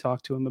time we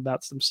talked to him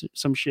about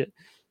some shit.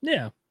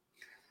 Yeah,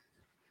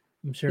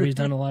 I'm sure he's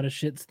done a lot of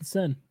shit since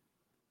then.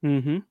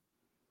 Mm-hmm.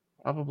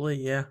 Probably,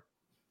 yeah.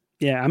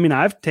 Yeah, I mean,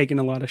 I've taken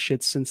a lot of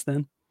shit since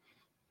then.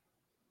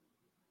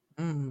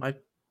 No,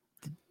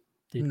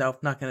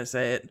 not gonna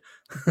say it.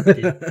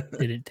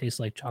 Did it taste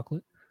like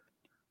chocolate?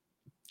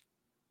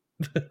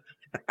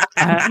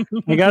 I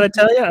gotta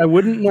tell you, I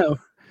wouldn't know.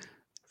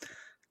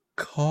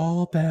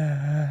 Call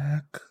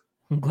back.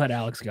 I'm glad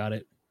Alex got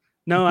it.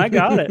 No, I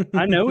got it.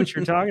 I know what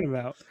you're talking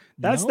about.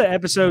 That's the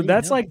episode.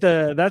 That's like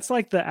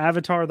the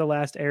Avatar: The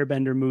Last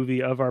Airbender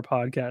movie of our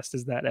podcast.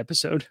 Is that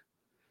episode?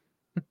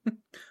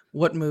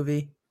 What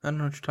movie? I don't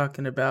know what you're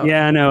talking about.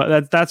 Yeah, I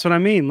know. That's what I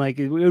mean. Like,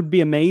 it would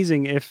be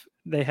amazing if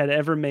they had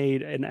ever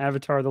made an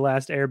Avatar: The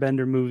Last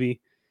Airbender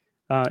movie.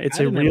 It's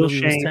a real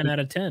shame. 10 out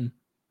of 10.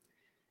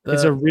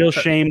 It's a real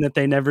shame that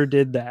they never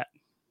did that.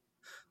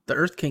 The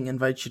Earth King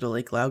invites you to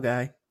Lake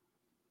Laogai.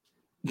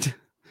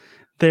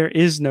 There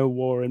is no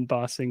war in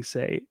Ba Sing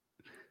Se.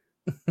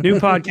 New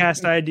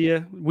podcast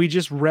idea. We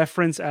just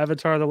reference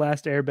Avatar: The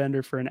Last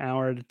Airbender for an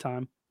hour at a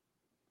time.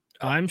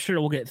 I'm sure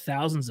we'll get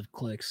thousands of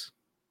clicks.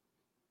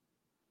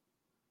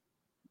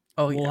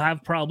 Oh, we'll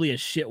have probably a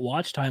shit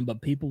watch time,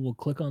 but people will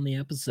click on the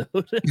episode.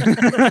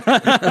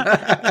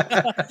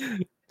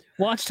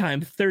 Watch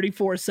time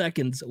 34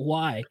 seconds.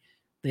 Why?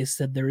 They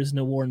said there is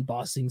no war in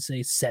Ba Sing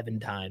Se 7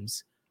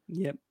 times.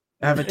 Yep.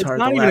 Avatar. It's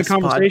not even a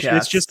conversation.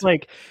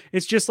 Podcast.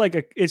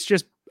 It's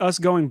just us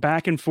going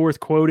back and forth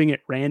quoting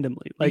it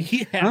randomly. Like,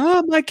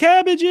 my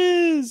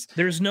cabbages.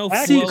 There's no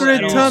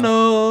secret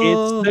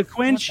tunnel. It's the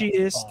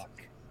quenchiest.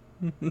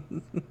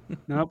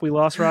 Nope, we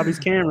lost Robbie's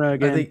camera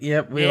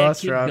again. We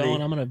lost Robbie.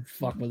 Going. I'm gonna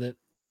fuck with it.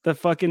 The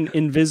fucking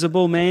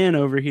invisible man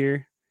over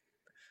here.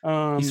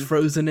 He's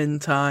frozen in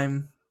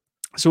time.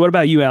 So what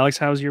about you, Alex?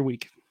 How's your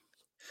week?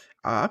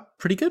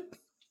 Pretty good.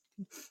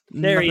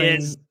 There he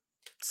is.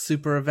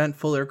 Super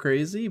eventful or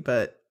crazy,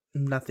 but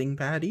nothing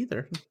bad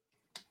either.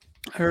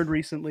 I heard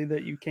recently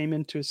that you came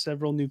into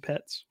several new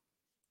pets.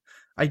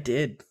 I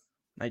did.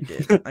 I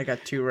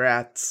got 2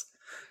 rats.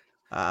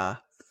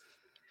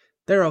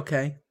 They're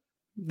okay.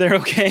 They're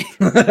okay.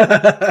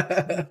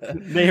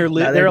 They're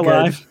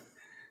alive.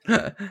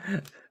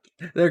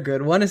 They're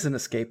good. One is an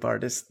escape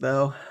artist,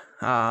 though.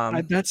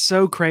 That's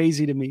so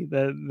crazy to me.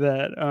 I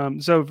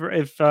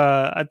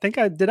think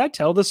did I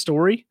tell the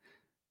story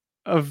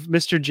of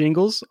Mr.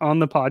 Jingles on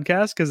the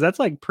podcast? Because that's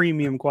like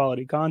premium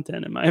quality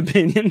content, in my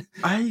opinion.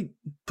 I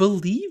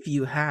believe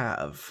you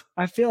have.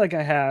 I feel like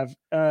I have.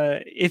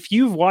 If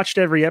you've watched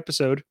every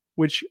episode,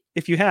 which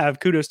if you have,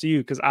 kudos to you,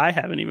 because I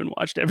haven't even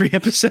watched every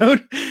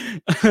episode.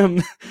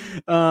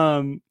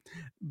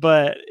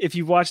 But if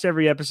you've watched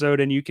every episode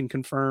and you can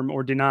confirm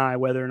or deny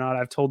whether or not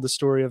I've told the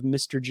story of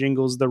Mr.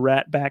 Jingles, the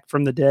rat back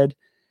from the dead,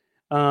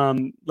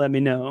 let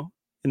me know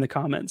in the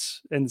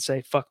comments and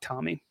say, fuck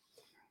Tommy.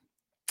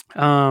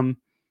 But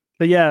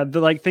yeah,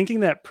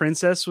 thinking that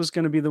Princess was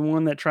going to be the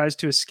one that tries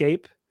to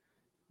escape,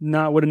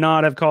 would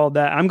not have called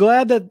that. I'm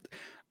glad that,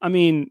 I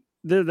mean,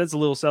 that's a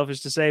little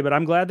selfish to say, but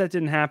I'm glad that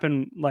didn't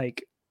happen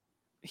like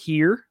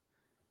here,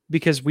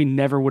 because we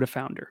never would have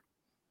found her.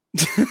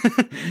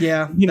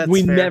 Yeah,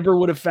 we fair. never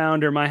would have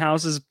found her. My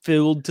house is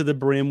filled to the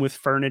brim with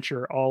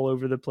furniture all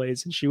over the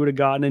place, and she would have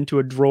gotten into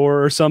a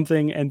drawer or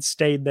something and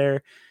stayed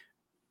there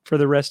for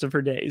the rest of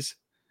her days.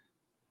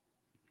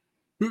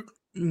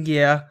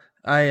 Yeah,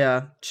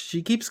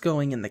 she keeps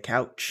going in the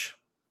couch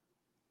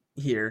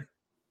here.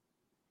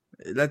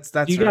 That's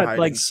You her got hiding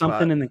like something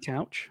spot. in the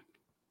couch?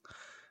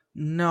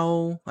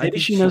 No, Maybe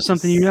she knows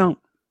something you don't.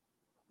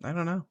 I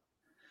don't know.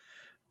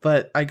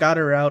 But I got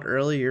her out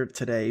earlier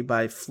today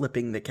by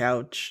flipping the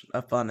couch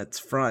up on its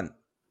front.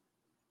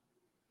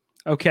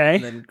 Okay.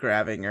 And then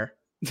grabbing her.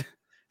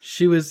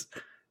 She was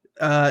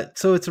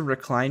so it's a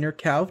recliner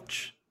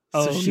couch.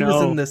 So she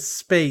was in this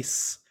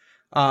space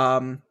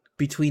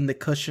between the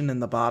cushion and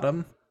the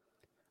bottom.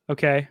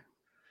 Okay.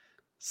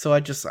 So I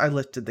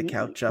lifted the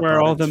couch up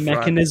where on all the its front.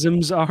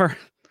 mechanisms are.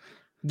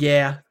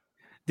 Yeah.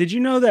 Did you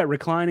know that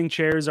reclining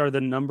chairs are the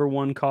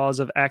 #1 cause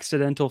of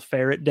accidental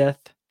ferret death?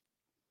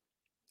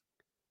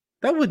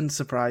 That wouldn't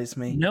surprise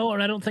me. No,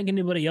 and I don't think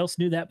anybody else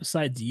knew that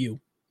besides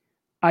you.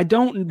 I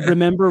don't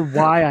remember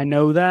why I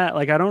know that.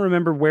 Like, I don't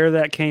remember where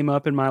that came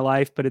up in my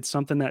life, but it's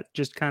something that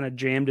just kind of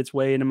jammed its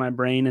way into my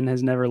brain and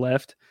has never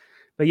left.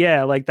 But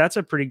yeah, like, that's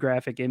a pretty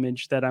graphic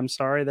image that I'm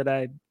sorry that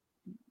I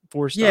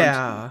forced on.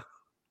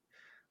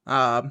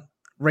 Yeah.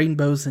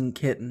 Rainbows and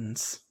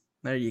kittens.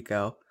 There you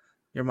go.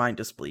 Your mind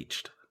is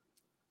bleached.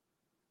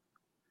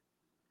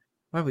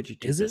 Why would you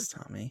do this,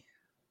 Tommy?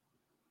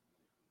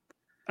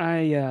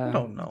 I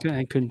don't know.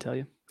 I couldn't tell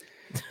you.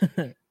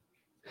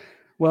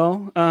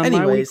 Well,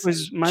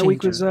 anyways, my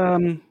week was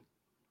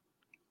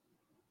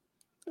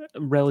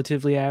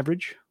relatively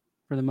average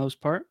for the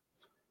most part.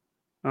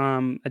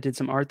 I did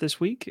some art this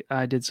week.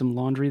 I did some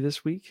laundry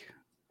this week.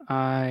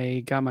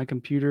 I got my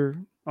computer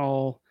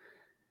all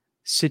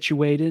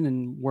situated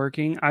and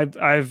working.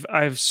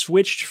 I've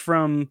switched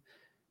from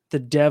the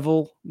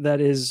devil that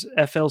is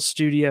FL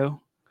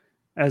Studio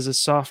as a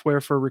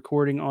software for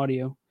recording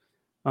audio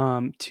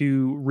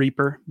to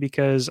Reaper,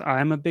 because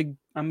I'm a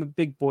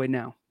big boy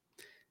now,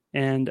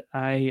 and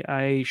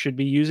I should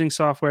be using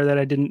software that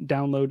I didn't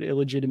download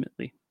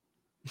illegitimately.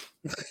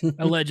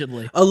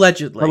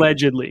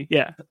 Allegedly,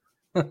 yeah.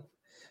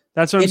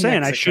 That's what I'm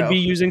saying. Mexico. I should be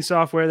using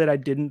software that I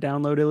didn't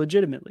download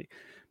illegitimately.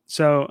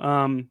 So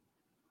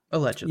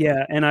allegedly,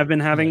 yeah. And I've been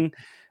having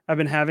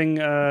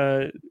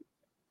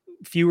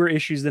fewer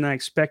issues than I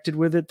expected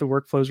with it. The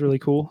workflow is really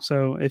cool.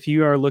 So if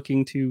you are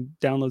looking to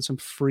download some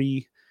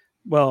free,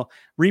 well,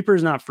 Reaper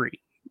is not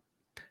free,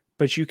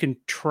 but you can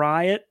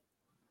try it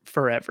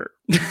forever.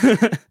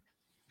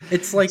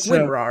 It's like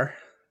WinRAR.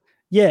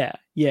 Yeah.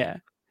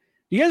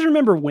 You guys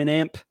remember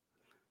Winamp?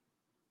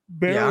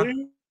 Yeah.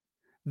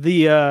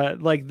 The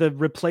like the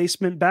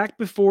replacement back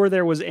before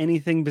there was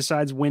anything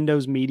besides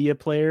Windows Media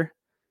Player.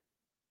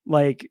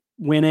 Like,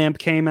 Winamp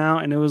came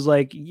out and it was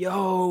like,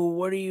 yo,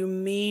 what do you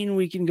mean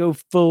we can go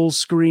full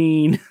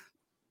screen?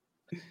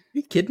 Are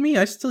you kidding me?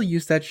 I still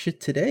use that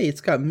shit today. It's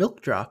got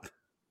milk drop.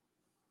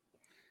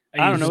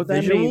 I don't know what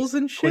that means.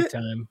 And shit.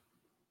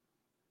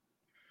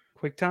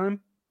 QuickTime?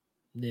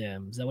 Yeah,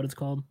 is that what it's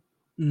called?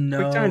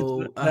 No.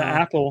 QuickTime's the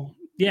Apple.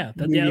 Yeah,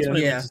 that's what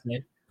it is to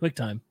say.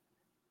 QuickTime.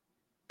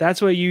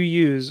 That's what you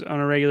use on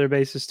a regular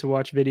basis to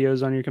watch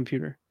videos on your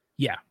computer.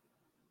 Yeah.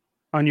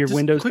 On your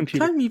Windows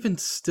computer. Does QuickTime even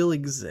still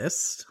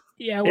exist?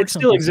 Yeah, it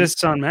still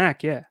exists on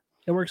Mac, yeah.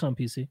 It works on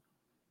PC.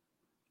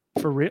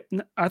 For real?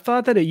 I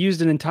thought that it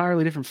used an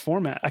entirely different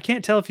format. I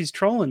can't tell if he's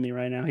trolling me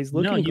right now. He's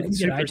looking. No, you can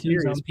get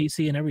iTunes on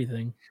PC and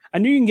everything. I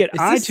knew you can get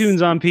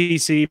iTunes on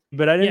PC,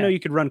 but I didn't know you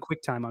could run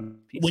QuickTime on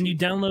PC. When you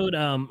download,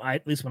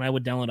 at least when I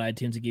would download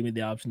iTunes, it gave me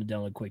the option to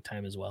download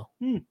QuickTime as well.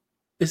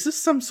 Is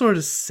this some sort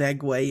of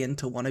segue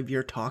into one of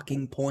your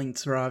talking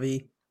points,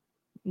 Ravi?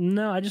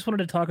 No, I just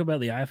wanted to talk about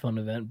the iPhone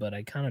event, but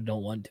I kind of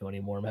don't want to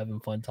anymore. I'm having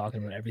fun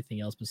talking about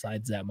everything else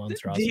besides that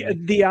monstrosity.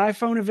 The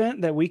iPhone event,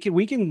 that we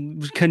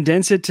can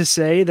condense it to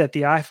say that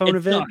the iPhone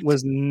event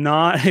was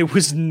not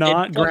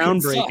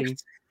groundbreaking.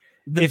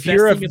 If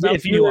you're a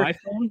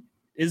iPhone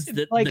is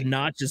that the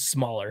notch is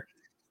smaller.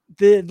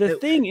 The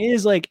thing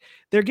is, like,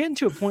 they're getting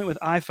to a point with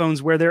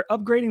iPhones where they're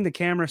upgrading the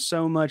camera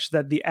so much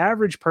that the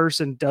average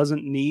person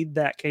doesn't need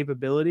that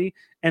capability,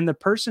 and the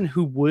person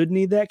who would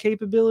need that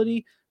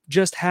capability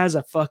just has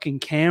a fucking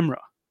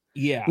camera.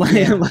 Yeah.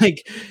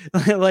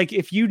 Like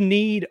if you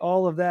need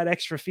all of that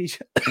extra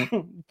feature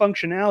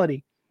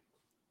functionality,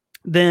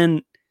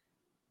 then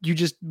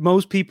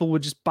most people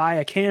would just buy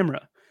a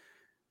camera.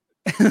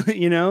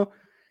 You know?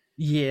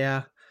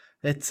 Yeah.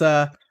 It's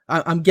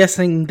I'm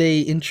guessing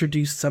they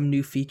introduced some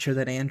new feature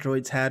that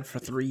Android's had for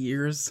 3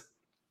 years.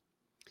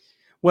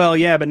 Well,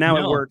 yeah, but now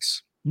it No.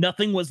 works.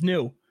 Nothing was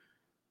new.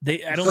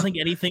 I don't think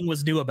anything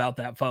was new about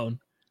that phone.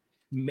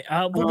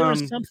 Well, there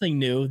was something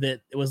new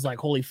that it was like,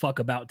 holy fuck,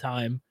 about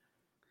time.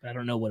 I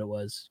don't know what it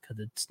was because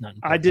it's not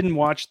important. I didn't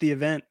watch the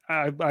event.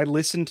 I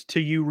listened to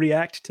you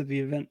react to the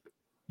event.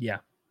 Yeah.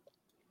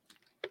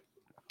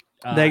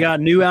 They got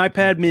new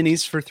iPad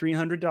minis for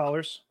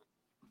 $300.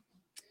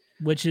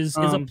 Which is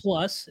a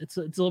plus. It's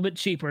a little bit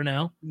cheaper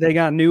now. They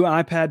got new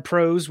iPad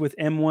Pros with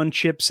M1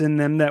 chips in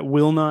them that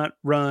will not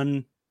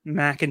run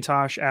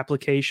Macintosh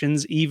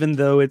applications, even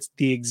though it's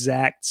the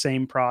exact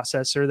same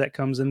processor that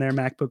comes in their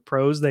MacBook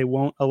Pros. They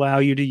won't allow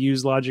you to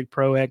use Logic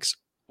Pro X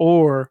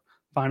or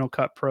Final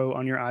Cut Pro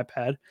on your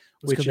iPad,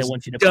 which is they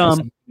want you to dumb. play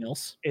something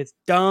else. It's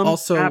dumb.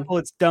 Also, Apple,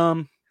 it's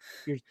dumb.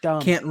 You're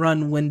dumb. Can't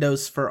run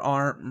Windows for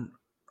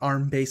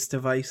ARM-based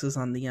devices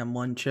on the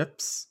M1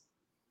 chips.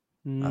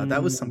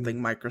 That was something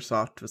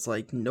Microsoft was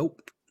like,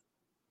 nope.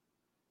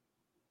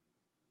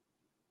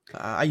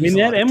 I mean,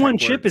 that M1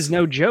 chip is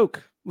no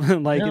joke.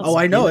 Like, no,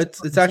 I know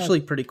it's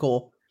actually pretty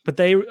cool. But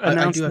they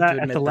announced that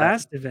at the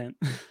last event.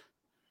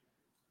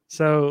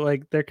 So,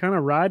 like, they're kind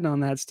of riding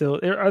on that still.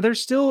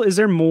 Is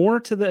there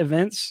more to the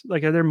events?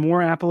 Like, are there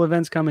more Apple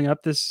events coming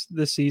up this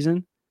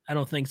season? I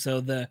don't think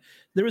so. There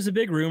was a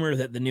big rumor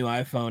that the new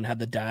iPhone had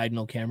the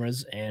diagonal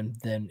cameras, and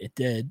then it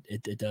did.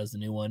 It does, the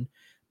new one.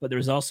 But there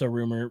was also a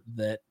rumor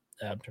that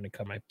I'm trying to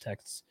cut my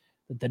texts,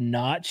 that the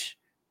notch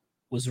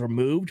was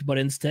removed, but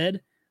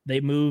instead they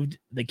moved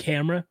the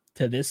camera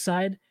to this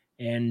side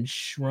and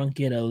shrunk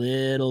it a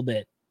little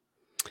bit.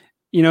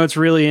 You know, it's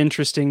really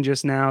interesting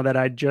just now that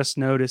I just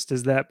noticed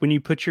is that when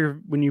you put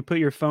your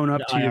phone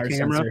up to your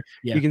camera,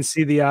 you can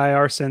see the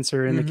IR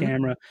sensor in the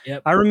camera.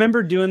 Yep. I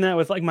remember doing that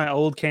with like my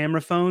old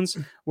camera phones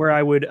where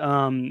I would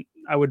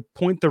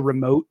point the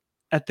remote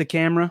at the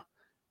camera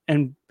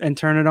and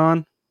turn it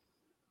on.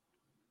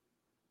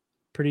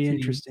 Pretty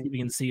interesting. You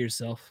can see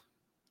yourself.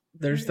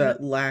 There's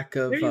that lack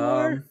of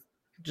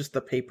just the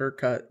paper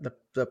cut,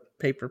 the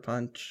paper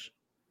punch.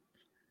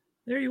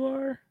 There you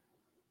are.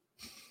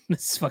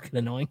 This is fucking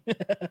annoying.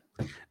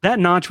 That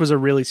notch was a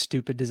really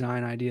stupid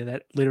design idea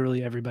that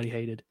literally everybody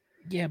hated.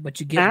 Yeah, but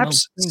you get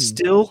apps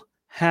still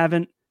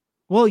haven't.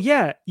 Well,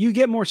 yeah, you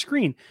get more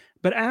screen,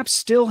 but apps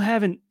still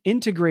haven't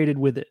integrated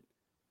with it.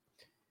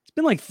 It's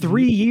been like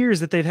 3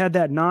 years that they've had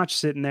that notch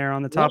sitting there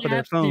on the top of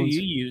their phones. What apps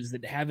do you use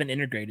that haven't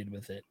integrated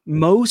with it?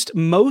 Most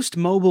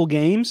mobile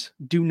games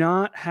do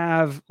not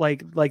have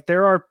like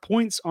there are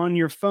points on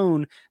your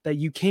phone that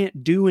you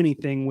can't do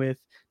anything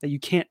with, that you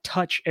can't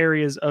touch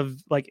areas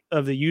of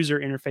the user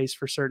interface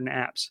for certain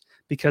apps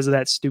because of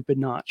that stupid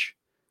notch.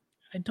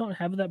 I don't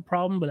have that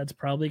problem, but that's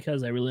probably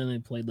because I really only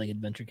played like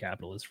Adventure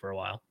Capitalist for a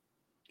while.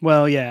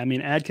 Well, yeah, I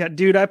mean, AdCap,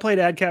 dude, I played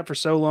AdCap for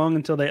so long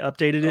until they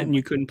updated it and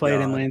you couldn't play it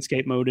in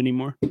landscape mode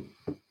anymore.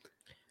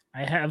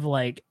 I have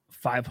like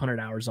 500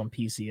 hours on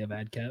PC of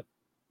AdCap.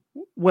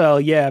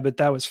 Well, yeah, but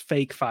that was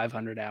fake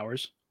 500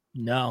 hours.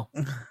 No.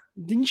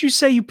 Didn't you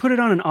say you put it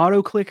on an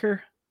auto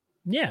clicker?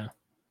 Yeah.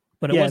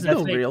 But it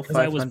wasn't fake, real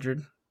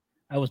 500.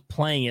 I was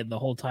playing it the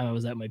whole time I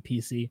was at my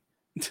PC.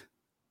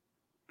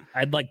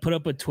 I'd like put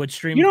up a Twitch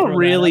stream. You don't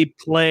really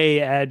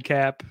play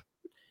AdCap.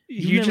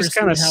 You just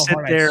kind of sit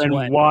there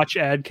and watch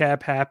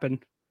AdCap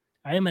happen.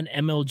 I am an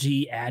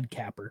MLG ad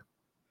capper.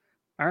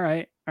 All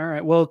right.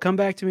 Well, come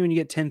back to me when you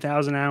get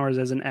 10,000 hours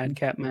as an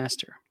AdCap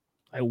master.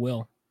 I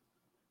will.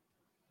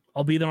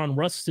 I'll be there on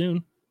Rust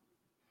soon.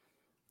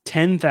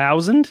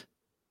 10,000?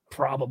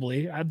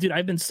 Probably. Dude,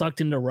 I've been sucked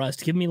into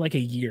Rust. Give me like a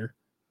year.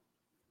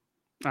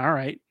 All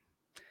right.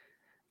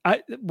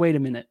 Wait a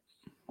minute.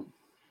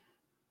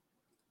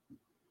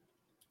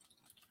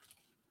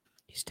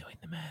 He's doing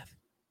the math.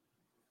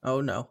 Oh,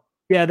 no.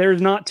 Yeah,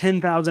 there's not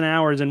 10,000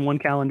 hours in one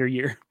calendar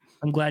year.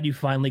 I'm glad you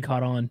finally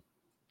caught on.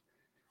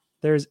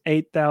 There's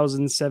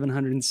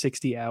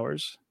 8,760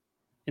 hours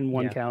in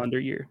one calendar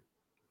year.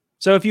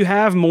 So if you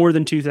have more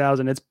than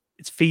 2,000,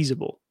 it's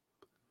feasible,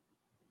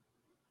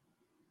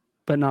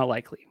 but not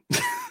likely.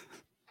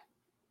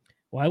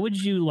 Why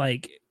would you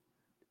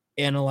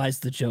analyze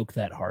the joke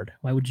that hard?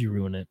 Why would you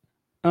ruin it?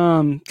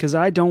 Because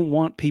I don't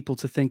want people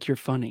to think you're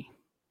funny.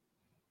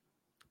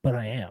 But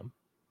I am.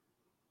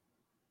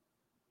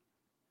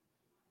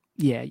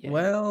 Yeah.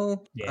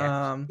 Well,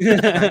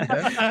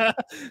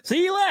 so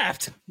you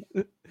laughed.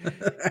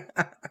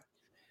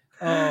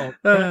 Oh,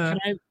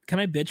 can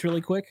I bitch really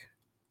quick?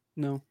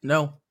 No.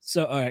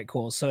 So, all right,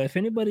 cool. So if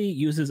anybody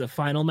uses a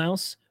Final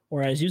Mouse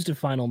or has used a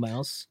Final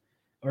Mouse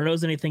or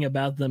knows anything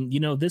about them,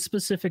 this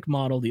specific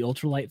model, the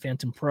Ultralight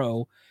Phantom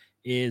Pro,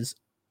 is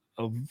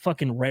a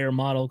fucking rare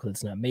model because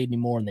it's not made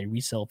anymore and they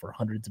resell for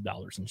hundreds of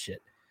dollars and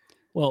shit.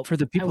 Well, for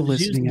the people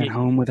listening at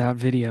home without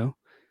video,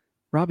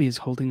 Robbie is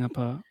holding up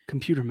a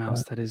computer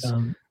mouse that is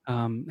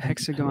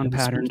hexagon I'm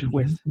patterned speaking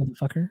with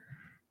motherfucker.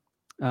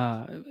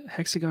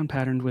 hexagon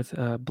patterned with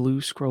a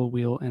blue scroll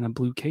wheel and a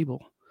blue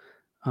cable,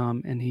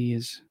 and he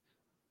is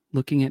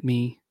looking at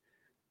me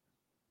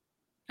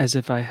as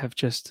if I have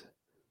just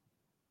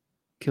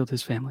killed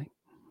his family.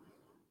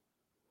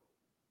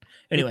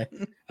 Anyway,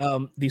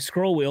 the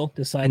scroll wheel And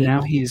decided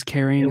now he is they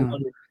carrying.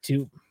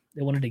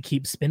 wanted to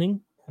keep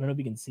spinning. I don't know if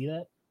you can see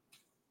that.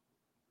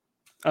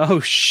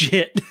 Oh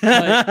shit!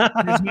 But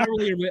there's not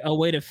really a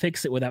way to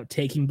fix it without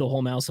taking the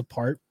whole mouse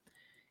apart.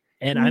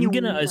 And I'm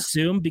gonna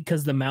assume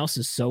because the mouse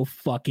is so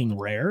fucking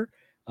rare,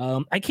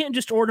 I can't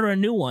just order a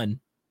new one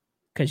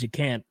because you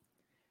can't.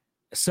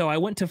 So I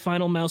went to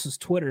Final Mouse's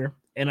Twitter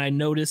and I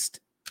noticed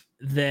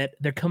that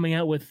they're coming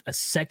out with a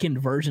second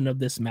version of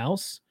this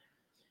mouse.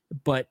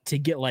 But to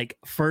get like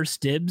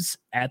first dibs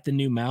at the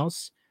new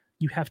mouse,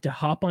 you have to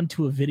hop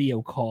onto a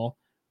video call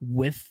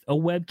with a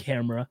web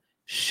camera,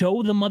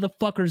 show the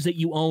motherfuckers that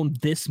you own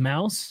this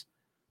mouse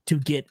to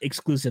get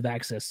exclusive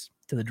access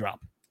to the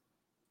drop.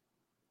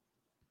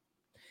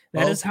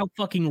 That is how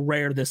fucking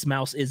rare this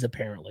mouse is,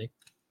 apparently.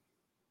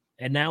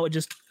 And now it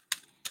just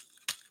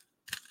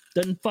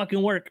doesn't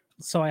fucking work.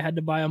 So I had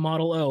to buy a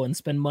Model O and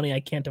spend money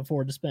I can't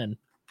afford to spend.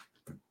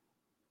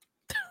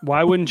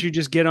 Why wouldn't you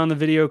just get on the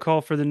video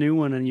call for the new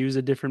one and use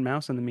a different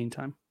mouse in the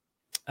meantime?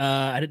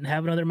 I didn't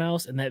have another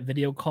mouse, and that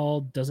video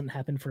call doesn't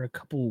happen for a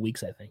couple of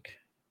weeks, I think.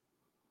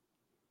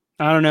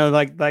 I don't know.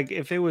 Like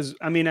if it was,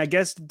 I mean, I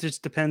guess it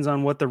just depends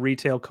on what the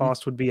retail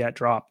cost would be at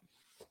drop.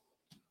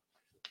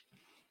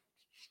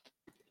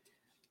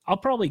 I'll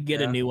probably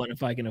get a new one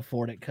if I can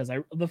afford it, because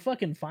the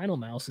fucking Final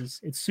Mouse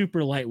it's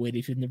super lightweight.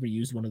 If you've never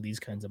used one of these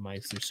kinds of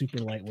mice, they're super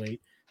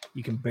lightweight.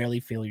 You can barely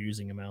feel you're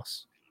using a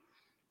mouse.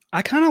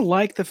 I kind of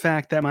like the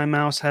fact that my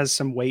mouse has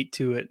some weight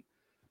to it.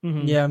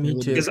 Mm-hmm. Yeah, me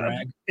too.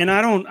 And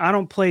I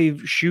don't play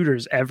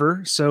shooters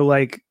ever, so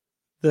like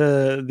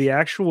the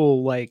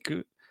actual like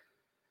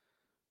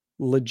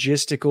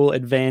logistical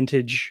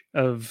advantage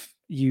of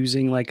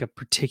using like a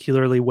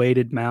particularly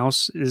weighted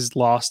mouse is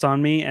lost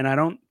on me, and I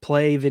don't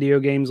play video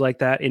games like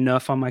that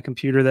enough on my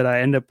computer that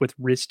I end up with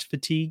wrist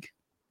fatigue,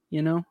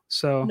 you know?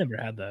 So I've never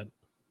had that.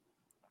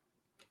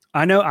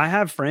 I know I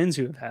have friends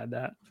who have had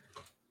that.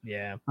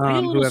 Yeah.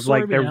 Who have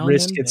like their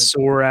wrist gets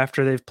sore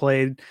after they've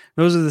played.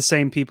 Those are the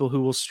same people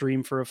who will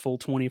stream for a full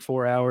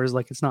 24 hours.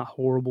 Like it's not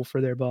horrible for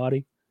their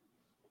body.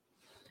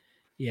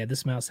 Yeah,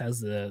 this mouse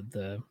has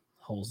the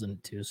holes in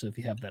it too. So if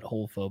you have that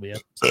hole phobia.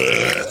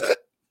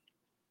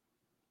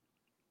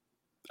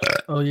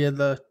 Oh yeah,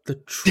 the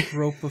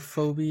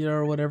tropophobia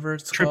or whatever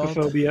it's called.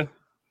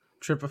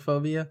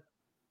 Trypophobia.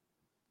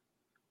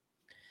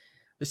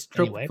 It's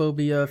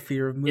tropophobia,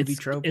 fear of movie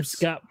tropes. It's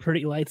got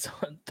pretty lights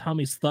on.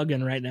 Tommy's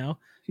thugging right now.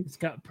 It's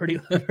got pretty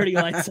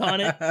lights on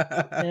it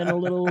and a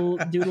little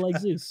dude like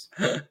Zeus.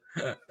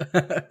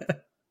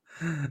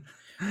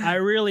 I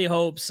really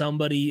hope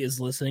somebody is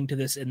listening to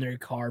this in their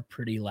car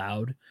pretty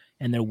loud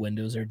and their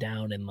windows are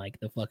down and like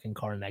the fucking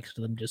car next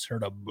to them just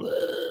heard a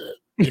bleh,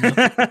 you know?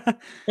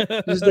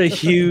 Just a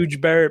huge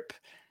burp.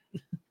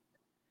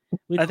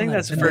 I think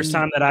that's the first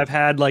time that I've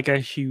had like a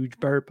huge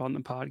burp on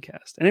the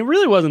podcast. And it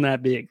really wasn't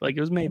that big. Like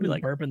it was maybe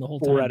like burping the whole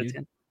 4 time, out of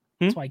 10.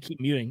 That's why I keep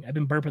muting. I've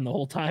been burping the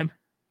whole time.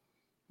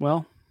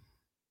 Well,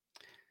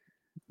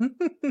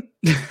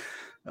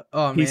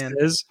 oh man, he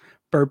says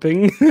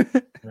burping.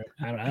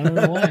 I don't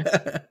know why.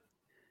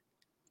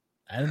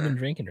 I haven't been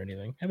drinking or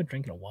anything. I haven't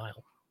drank in a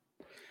while.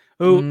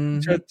 Oh,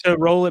 to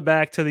roll it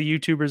back to the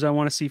YouTubers I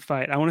want to see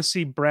fight. I want to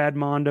see Brad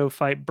Mondo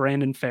fight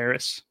Brandon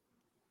Ferris.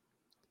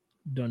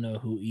 Don't know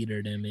who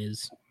Eaterdom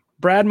is.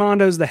 Brad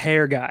Mondo's the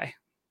hair guy.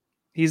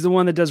 He's the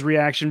one that does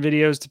reaction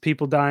videos to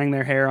people dyeing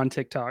their hair on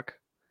TikTok.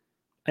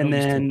 And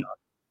then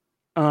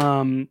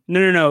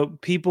no.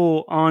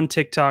 People on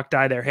TikTok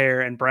dye their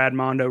hair and Brad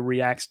Mondo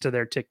reacts to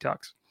their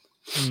TikToks.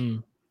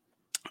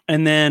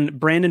 And then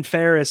Brandon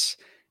Ferris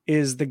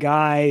is the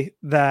guy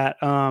that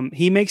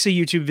he makes a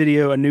YouTube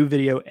video, a new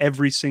video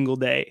every single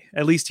day.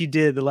 At least he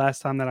did the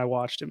last time that I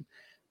watched him.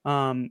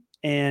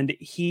 And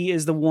he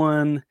is the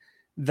one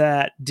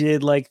that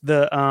did like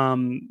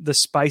the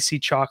spicy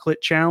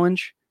chocolate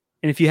challenge.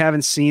 And if you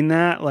haven't seen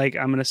that, like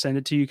I'm gonna send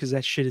it to you because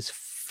that shit is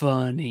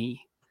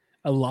funny.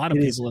 A lot of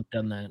people have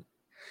done that.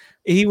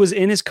 He was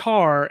in his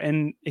car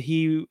and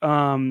he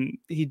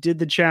did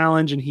the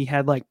challenge and he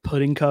had like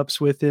pudding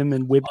cups with him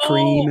and whipped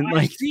cream and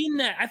like I've seen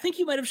that. I think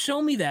you might have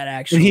shown me that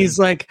actually. And he's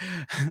like,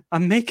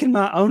 I'm making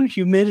my own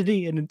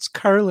humidity and it's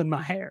curling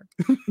my hair.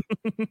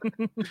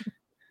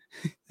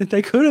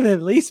 They could have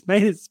at least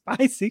made it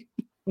spicy.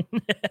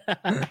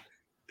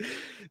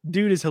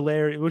 Dude is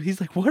hilarious.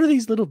 He's like, what are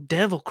these little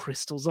devil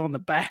crystals on the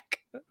back?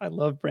 I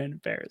love Brandon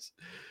Ferris.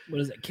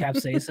 What is it?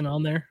 Capsaicin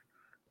on there?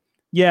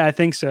 Yeah, I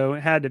think so.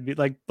 It had to be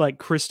like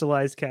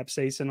crystallized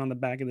capsaicin on the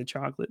back of the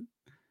chocolate.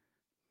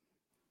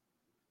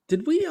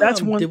 Did we?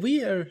 That's one. Did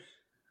we? Oh,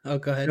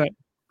 go ahead.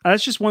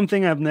 That's just one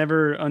thing I've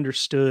never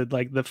understood.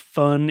 Like the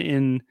fun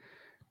in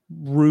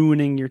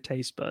ruining your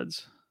taste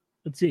buds.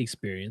 It's the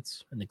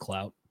experience and the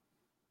clout.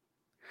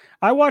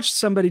 I watched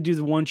somebody do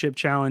the one chip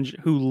challenge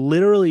who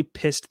literally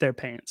pissed their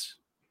pants.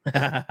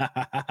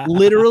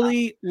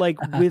 Literally, like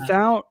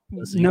without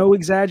Pussy. no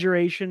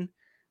exaggeration,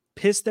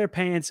 pissed their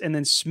pants and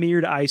then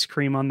smeared ice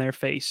cream on their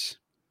face.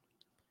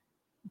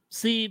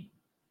 See,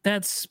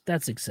 that's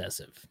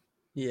excessive.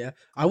 Yeah,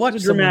 I watched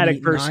He's a someone dramatic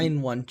eat person.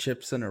 9 One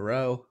Chips in a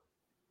row.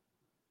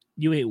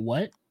 You ate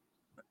what?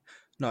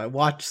 No, I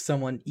watched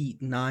someone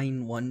eat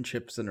 9 One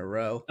Chips in a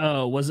row.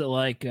 Oh, was it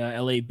like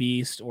L.A.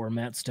 Beast or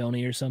Matt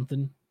Stoney or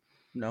something?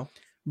 No,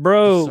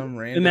 Bro, some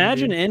random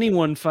imagine dude.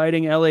 anyone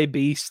fighting LA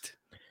Beast.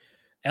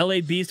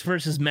 L.A. Beast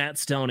versus Matt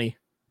Stoney.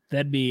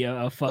 That'd be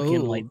a fucking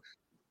Ooh. like.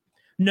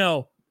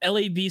 No,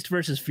 L.A. Beast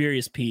versus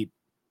Furious Pete.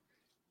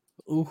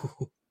 Ooh.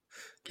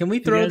 Can we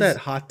throw guys- that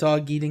hot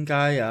dog eating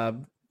guy,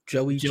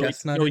 Joey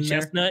Chestnut, Joey in there?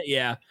 Chestnut,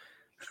 yeah.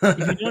 If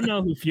you don't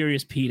know who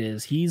Furious Pete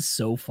is, he's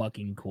so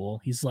fucking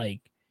cool. He's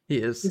like He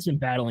is. he's been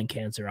battling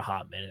cancer a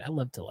hot minute. I'd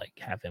love to like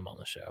have him on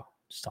the show.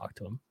 Just talk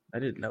to him. I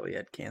didn't know he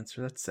had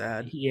cancer. That's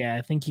sad. Yeah,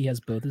 I think he has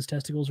both his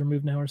testicles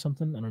removed now or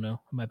something. I don't know.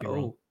 I might be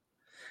wrong.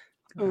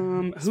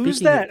 Oh. Who's Speaking of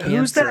that?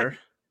 Who's that? cancer,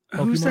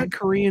 Who's that Pokemon?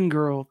 Korean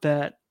girl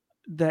that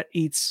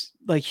eats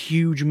like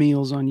huge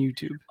meals on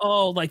YouTube?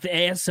 Oh, like the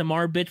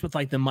ASMR bitch with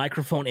like the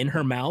microphone in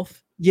her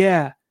mouth.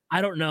 Yeah,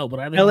 I don't know, but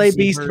I LA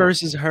Beast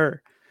versus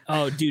her.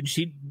 Oh, dude,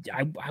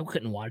 I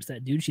couldn't watch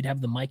that, dude. She'd have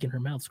the mic in her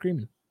mouth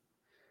screaming.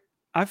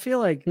 I feel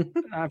like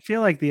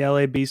the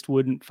LA Beast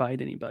wouldn't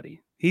fight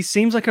anybody. He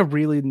seems like a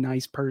really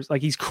nice person.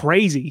 Like he's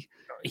crazy.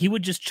 He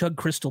would just chug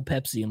Crystal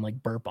Pepsi and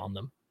like burp on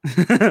them.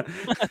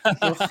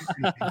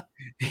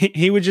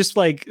 He would just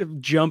like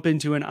jump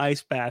into an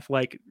ice bath.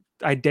 Like,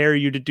 I dare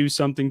you to do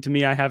something to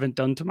me I haven't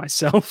done to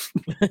myself.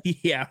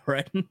 Yeah,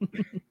 right.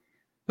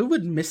 who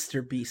would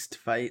Mr. Beast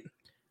fight?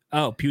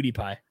 Oh, PewDiePie.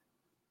 Hands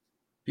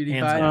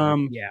PewDiePie?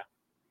 down. Yeah.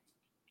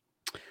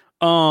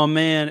 Oh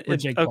man. Or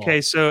Jake Paul.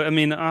 Okay, so I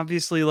mean,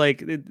 obviously,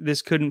 like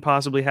this couldn't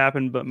possibly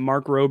happen, but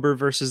Mark Rober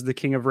versus the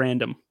King of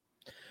Random.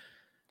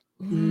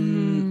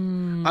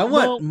 I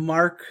want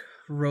Mark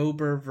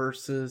Rober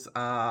versus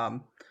oh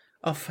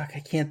fuck,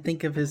 I can't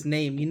think of his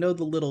name. You know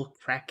the little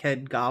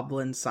crackhead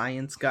goblin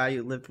science guy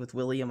who lived with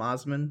William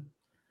Osmond?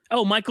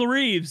 Oh, Michael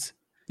Reeves.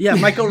 Yeah,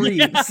 Michael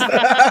Reeves.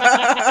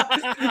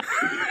 I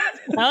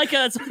like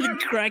how that's the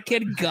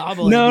crackhead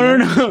goblin.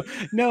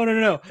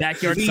 No.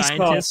 Backyard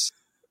scientist.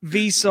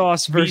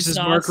 Vsauce versus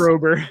Mark Vsauce.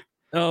 Rober.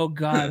 Oh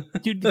god,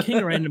 dude, the King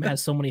of Random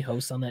has so many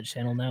hosts on that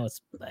channel now. It's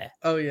bleh.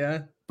 Oh yeah.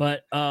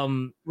 But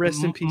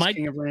Rest in peace,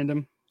 King of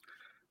Random.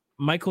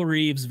 Michael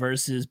Reeves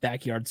versus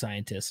Backyard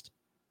Scientist.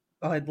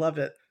 Oh, I'd love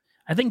it.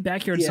 I think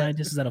Backyard Yeah.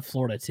 Scientist is out of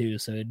Florida too,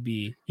 so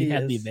he'd He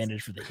have the is.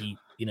 advantage for the heat,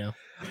 you know.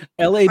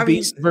 LA I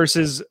Beast mean-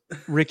 versus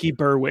Ricky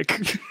Berwick.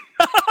 That's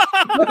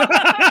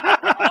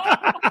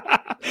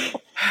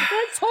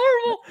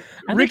horrible. I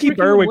think Ricky would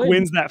Berwick win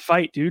wins that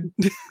fight, dude.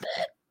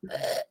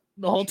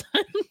 the whole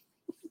time.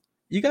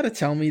 You gotta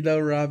tell me though,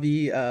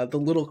 Robbie, the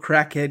little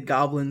crackhead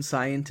goblin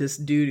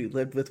scientist dude who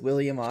lived with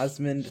William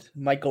Osmond,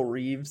 Michael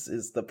Reeves,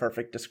 is the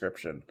perfect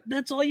description.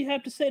 That's all you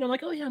have to say. And I'm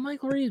like, oh yeah,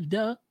 Michael Reeves,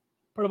 duh.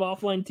 Part of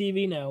offline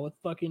TV now with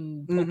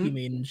fucking Mhm.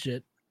 Pokemon and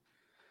shit.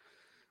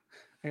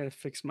 I gotta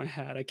fix my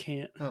hat. I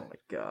can't. Oh my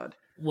god.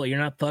 Well, you're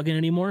not thugging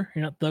anymore?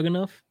 You're not thug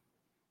enough?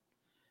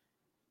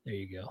 There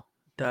you go.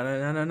 Da na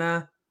na na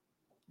na.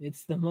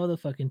 It's the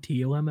motherfucking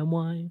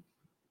TOMMY.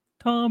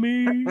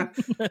 Tommy.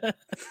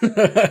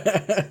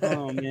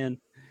 Oh man,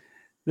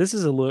 this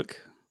is a look.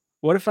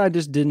 What if I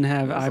just didn't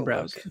have That was a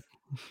eyebrows?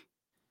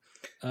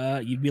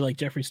 look. You'd be like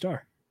Jeffree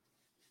Star.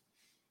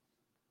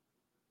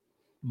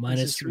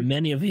 Minus true.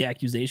 many of the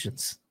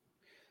accusations.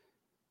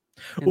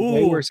 And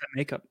way Ooh. worse at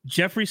makeup.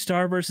 Jeffree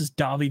Star versus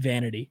Davi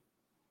Vanity.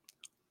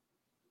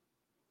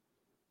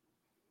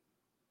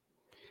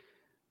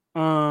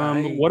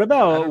 What I about don't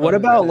know who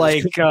that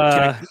like Can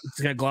I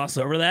just gonna gloss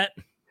over that?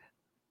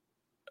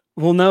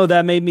 well no,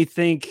 that made me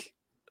think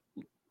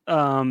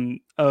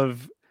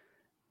of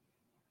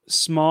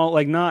small,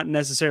 like not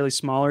necessarily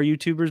smaller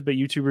YouTubers, but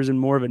YouTubers in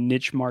more of a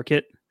niche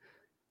market.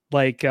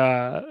 Like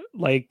do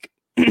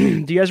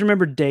you guys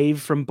remember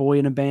Dave from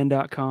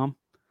boyinaband.com?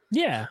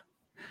 Yeah.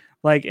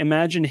 Like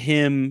imagine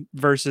him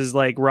versus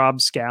like Rob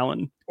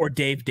Scallon. Or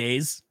Dave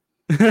Days.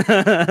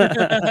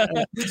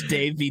 It's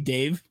Dave v.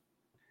 Dave.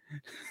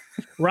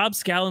 Rob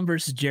Scallon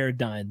versus Jared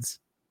Dines.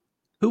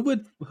 Who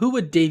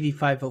would Davey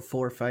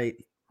 504 fight?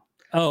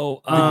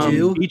 Oh,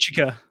 Do?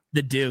 Ichika.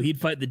 the do. He'd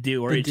fight the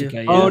do or The Do.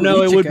 Ichika. Oh Yeah.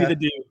 no, it would be Ichika. the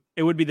do.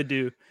 It would be the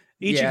do.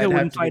 Yeah, Ichika it'd have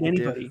wouldn't to be fight the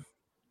Do. anybody.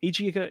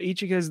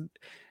 Ichika's.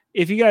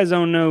 If you guys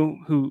don't know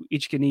who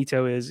Ichika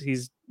Nito is,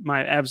 he's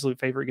my absolute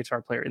favorite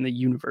guitar player in the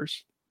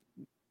universe.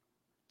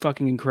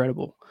 Fucking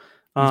incredible,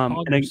 and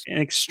poggers.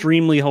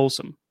 extremely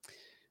wholesome.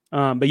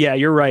 But yeah,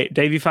 you're right.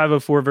 Davey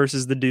 504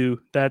 versus the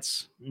do.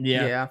 That's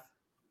Yeah.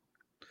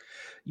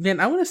 Man,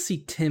 I want to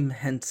see Tim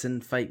Henson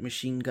fight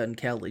Machine Gun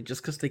Kelly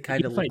just because they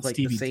kind of fight look like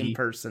Stevie the same T.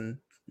 person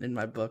in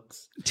my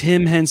books.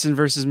 Tim Henson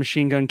versus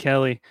Machine Gun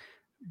Kelly.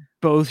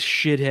 Both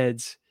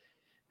shitheads.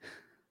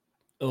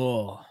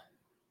 Oh.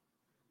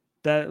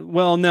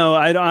 No,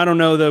 I don't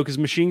know though, because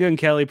Machine Gun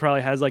Kelly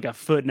probably has like a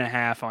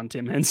 1.5 feet on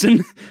Tim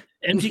Henson.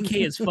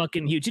 MGK is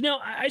fucking huge. You know,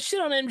 I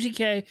shit on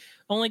MGK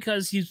only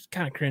because he's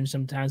kind of cringe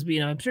sometimes, but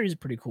I'm sure he's a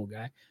pretty cool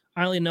guy.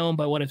 I only know him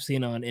by what I've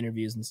seen on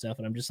interviews and stuff,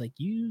 and I'm just like,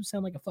 you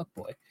sound like a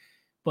fuckboy.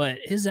 But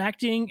his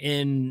acting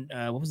in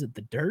what was it,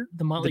 The Dirt,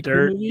 the Motley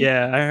Crue movie?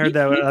 Yeah, I heard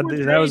that.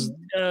 That was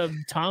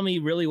Tommy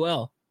really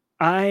well.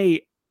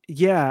 I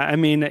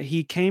mean,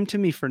 he came to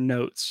me for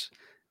notes,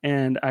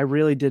 and I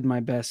really did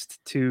my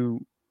best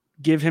to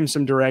give him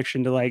some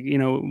direction to, like,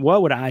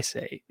 what would I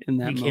say in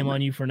that moment? He came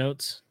on you for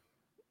notes?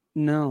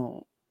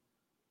 No,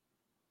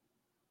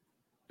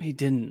 he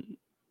didn't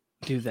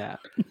do that.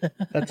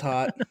 That's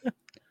hot.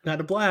 Got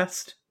a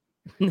blast.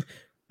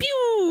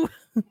 Pew!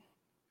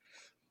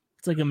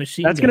 It's like a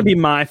machine. That's going to be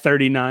my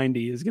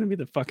 3090. Is going to be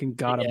the fucking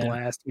got a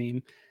blast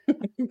meme.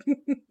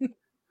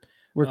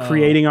 We're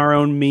creating our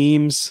own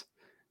memes.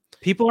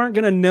 People aren't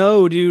going to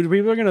know, dude.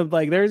 People are going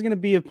to there's going to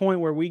be a point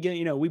where we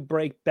get, we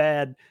break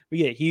bad. We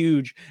get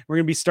huge. We're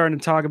going to be starting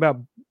to talk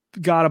about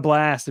got a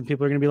blast. And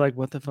people are going to be like,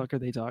 what the fuck are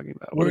they talking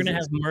about? We're going to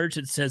have merch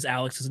that says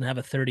Alex doesn't have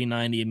a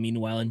 3090. And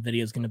meanwhile,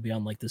 NVIDIA is going to be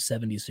on like the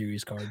 70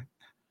 series card.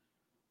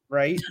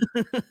 Right.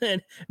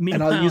 and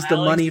I'll use the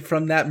money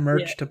from that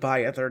merch to buy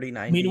a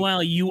 3090.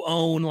 Meanwhile, you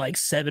own like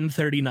 7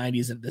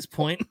 3090s at this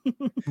point.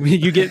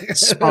 You get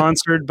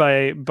sponsored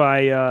by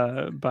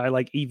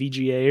like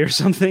EVGA or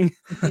something.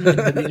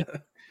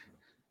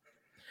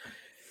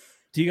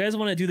 Do you guys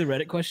want to do the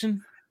Reddit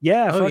question?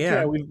 Yeah,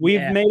 yeah.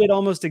 We've made it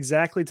almost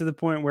exactly to the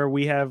point where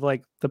we have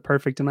like the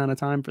perfect amount of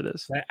time for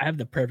this. I have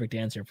the perfect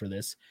answer for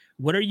this.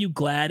 What are you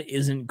glad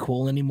isn't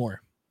cool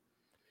anymore?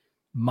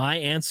 My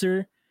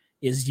answer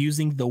is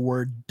using the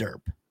word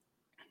derp.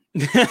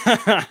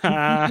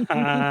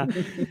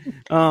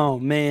 Oh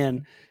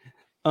man.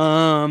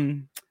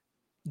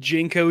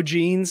 JNCO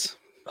jeans.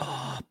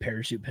 Oh,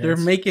 parachute pants. They're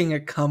making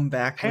a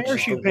comeback.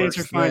 Parachute pants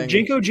are fine.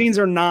 JNCO jeans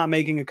are not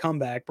making a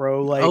comeback,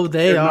 bro. Like, oh,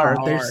 they are.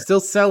 They're still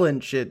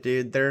selling shit,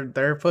 dude.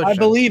 They're pushing. I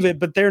believe it,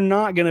 but they're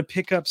not gonna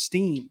pick up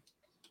steam.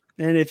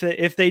 And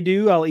if they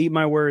do, I'll eat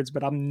my words.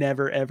 But I'm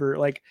never ever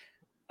like.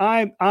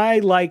 I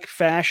like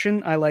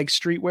fashion. I like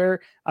streetwear.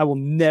 I will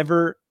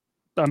never.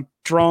 I'm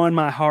drawing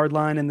my hard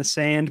line in the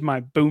sand, my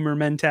boomer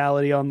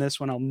mentality on this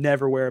one. I'll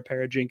never wear a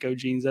pair of JNCO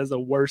jeans. That's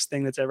the worst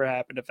thing that's ever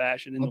happened to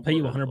fashion. I'll pay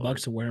you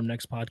 $100 to wear them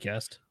next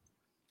podcast.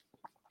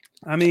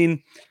 I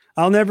mean,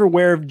 I'll never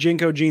wear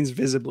JNCO jeans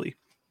visibly.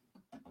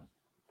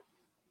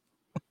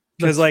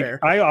 Because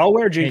I'll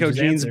wear JNCO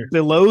jeans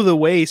below the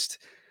waist.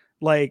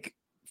 Like,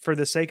 for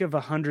the sake of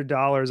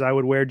 $100, I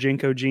would wear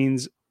JNCO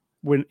jeans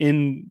when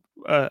in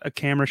a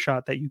camera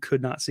shot that you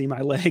could not see my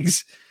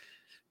legs.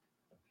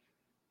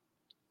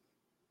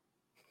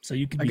 So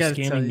you could be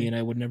scamming me and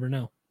I would never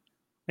know.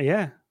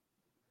 Yeah.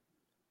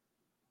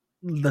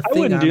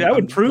 I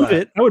would prove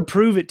it. I would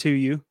prove it to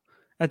you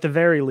at the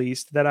very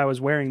least that I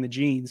was wearing the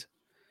jeans.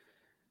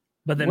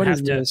 But then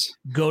have to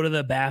go to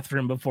the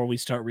bathroom before we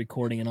start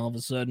recording and all of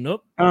a sudden,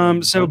 nope.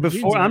 So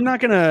before I'm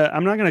not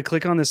gonna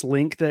click on this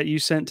link that you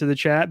sent to the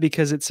chat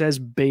because it says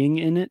Bing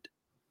in it.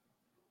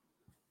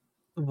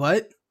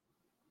 What?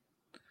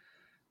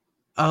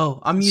 Oh,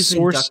 I'm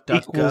using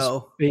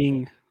DuckDuckGo.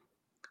 Bing.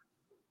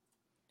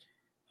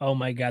 Oh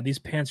my god, these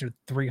pants are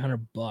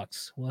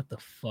 $300. What the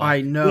fuck?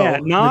 I know. Yeah,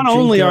 not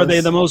only are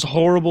they the most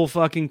horrible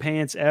fucking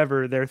pants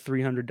ever, they're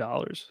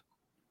 $300.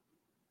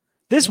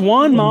 This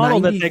one model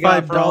that they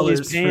got for all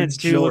these pants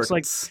too looks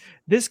like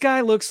this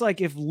guy looks like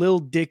if Lil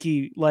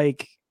Dicky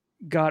like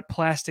got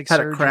plastic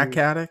surgery. Had a crack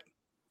addict?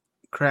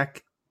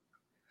 Crack.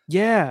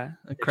 Yeah,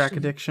 a crack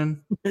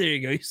addiction. There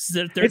you go.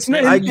 It's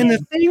not, and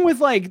the thing with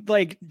like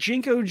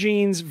JNCO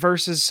jeans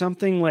versus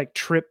something like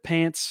Trip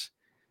pants,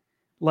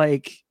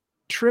 like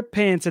Trip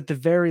pants at the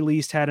very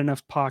least had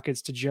enough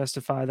pockets to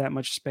justify that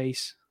much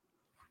space.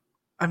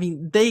 I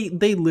mean, they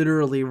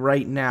literally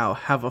right now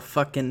have a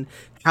fucking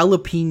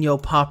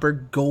jalapeno popper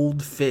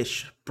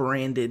goldfish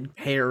branded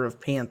pair of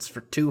pants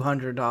for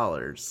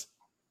 $200.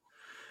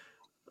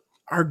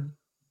 Are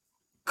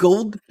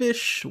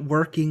Goldfish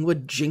working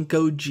with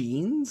JNCO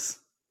jeans?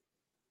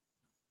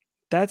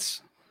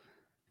 Looks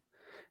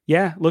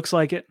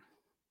like it.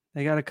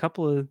 They got a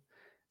couple of.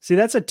 See,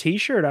 that's a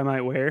t-shirt I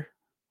might wear,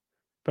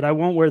 but I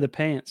won't wear the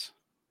pants.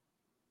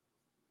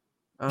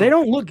 Oh, they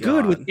don't look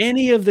good with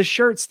any of the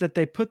shirts that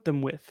they put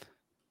them with.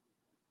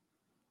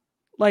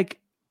 Like,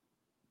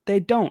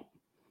 they don't.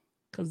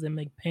 Because they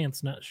make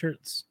pants, not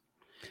shirts.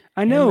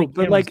 I know,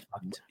 but like,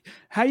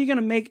 how are you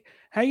gonna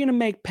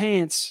make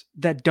pants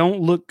that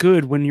don't look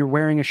good when you're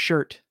wearing a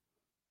shirt?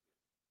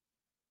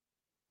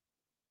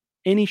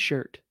 Any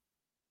shirt.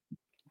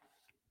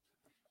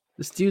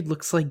 This dude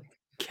looks like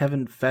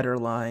Kevin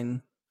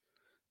Federline.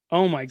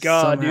 Oh my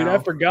god, dude! I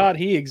forgot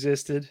he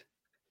existed.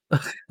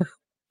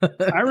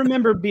 I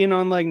remember being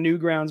on like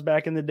Newgrounds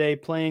back in the day,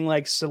 playing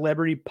like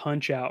Celebrity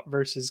Punch Out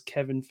versus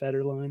Kevin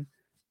Federline.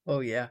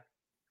 Oh yeah.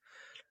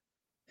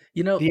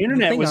 You know, the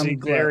internet was a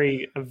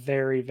very,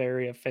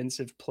 very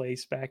offensive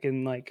place back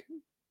in like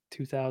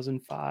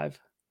 2005.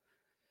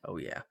 Oh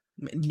yeah.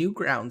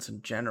 Newgrounds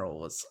in general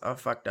was a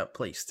fucked up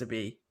place to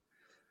be.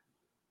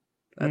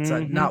 That's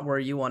Mhm. not where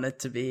you want it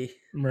to be.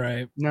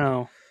 Right.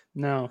 No.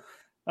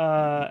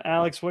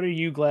 Alex, what are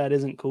you glad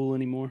isn't cool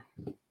anymore?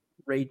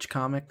 Rage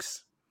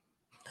Comics.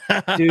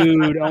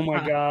 Dude, oh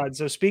my god.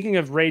 So speaking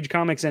of Rage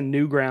Comics and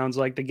Newgrounds,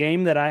 like the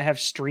game that I have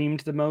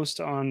streamed the most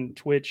on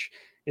Twitch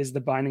is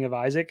The Binding of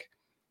Isaac,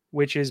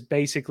 which is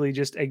basically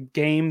just a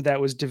game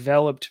that was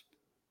developed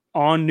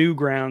on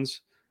Newgrounds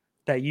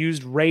that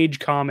used Rage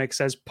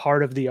Comics as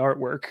part of the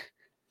artwork.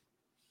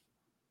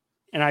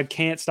 And I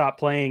can't stop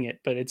playing it,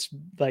 but it's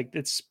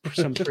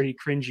some pretty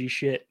cringy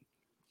shit.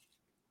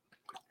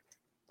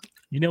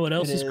 You know what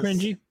else It is is.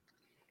 cringy?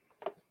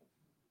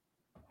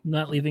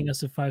 Not leaving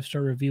us a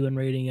 5-star review and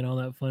rating and all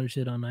that fun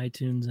shit on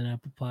iTunes and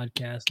Apple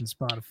Podcasts and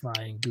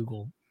Spotify and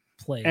Google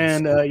Play.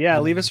 And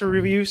leave us a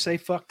review. Say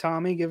fuck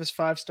Tommy. Give us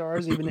 5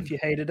 stars, even if you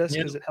hated us,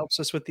 because it helps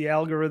us with the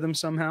algorithm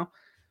somehow.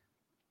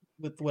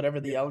 With whatever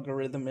the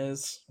algorithm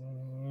is.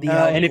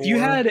 And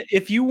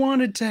if you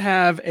wanted to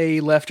have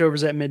a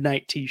Leftovers at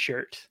Midnight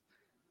t-shirt,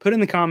 put in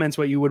the comments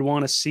what you would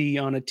want to see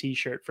on a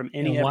t-shirt from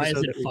any episode. Why is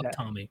it that we've fuck had.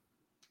 Tommy?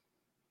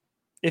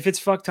 If it's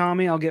fuck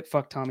Tommy, I'll get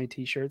fuck Tommy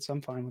t-shirts.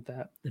 I'm fine with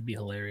that. That'd be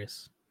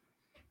hilarious.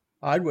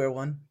 I'd wear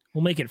one.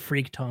 We'll make it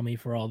Freak Tommy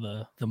for all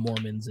the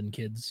Mormons and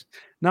kids.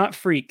 Not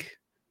freak.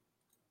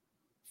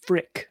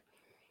 Frick.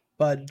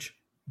 Budge.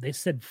 They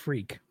said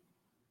freak.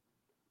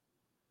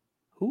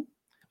 Who?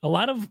 A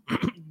lot of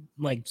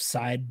like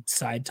side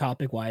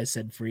topic why I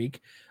said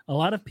freak. A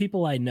lot of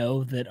people I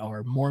know that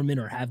are Mormon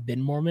or have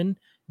been Mormon,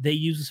 they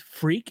use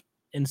freak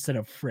instead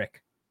of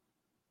frick.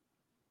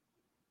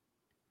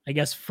 I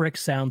guess frick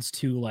sounds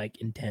too like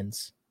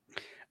intense.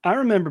 I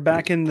remember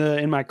back in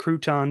my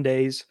crouton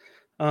days,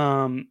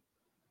 I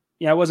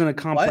wasn't a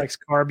complex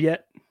carb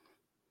yet.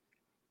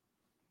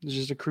 It was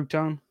just a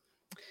crouton.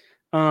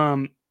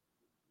 When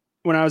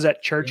I was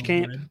at church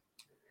camp,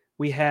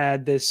 we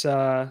had this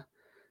one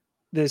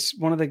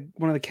of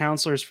the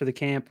counselors for the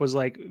camp was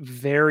like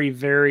very,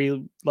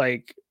 very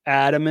like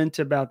adamant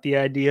about the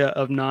idea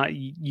of not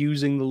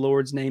using the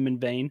Lord's name in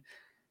vain.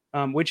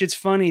 Which it's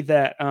funny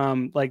that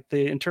like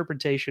the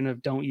interpretation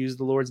of don't use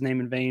the Lord's name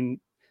in vain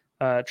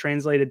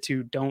translated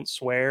to don't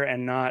swear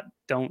and not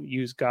don't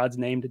use God's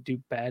name to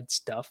do bad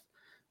stuff.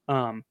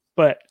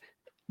 But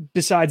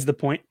besides the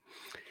point,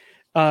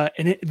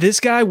 this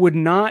guy would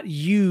not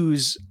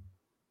use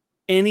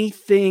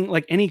anything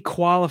like any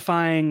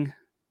qualifying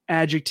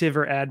adjective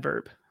or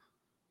adverb.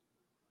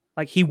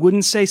 Like he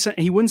wouldn't say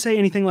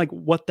anything like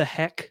what the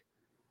heck.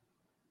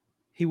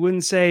 He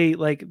wouldn't say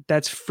like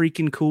that's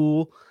freaking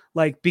cool.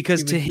 Like,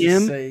 because to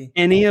him,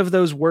 any of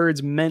those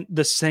words meant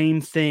the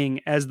same thing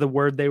as the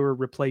word they were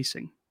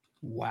replacing.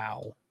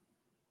 Wow.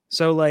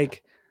 So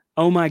like,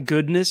 oh my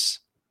goodness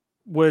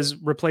was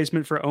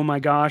replacement for oh my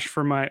gosh,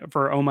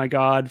 for oh my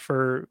God,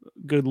 for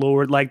good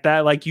Lord, like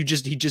that. Like he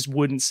just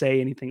wouldn't say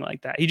anything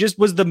like that. He just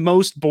was the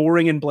most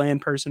boring and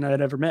bland person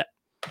I'd ever met.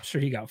 I'm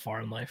sure he got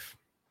far in life.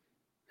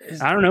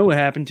 I don't know what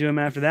happened to him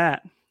after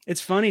that.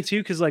 It's funny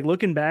too, because like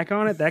looking back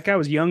on it, that guy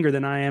was younger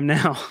than I am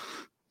now.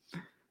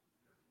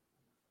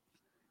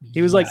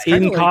 He was like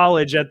in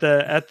college at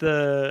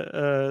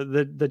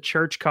the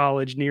church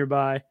college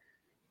nearby,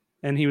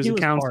 and he was a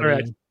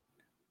counselor.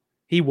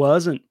 He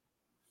wasn't.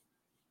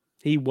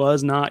 He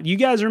was not. You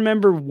guys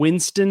remember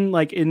Winston,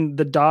 like in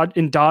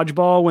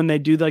Dodgeball when they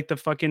do like the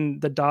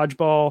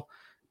Dodgeball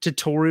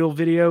tutorial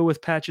video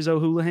with Patches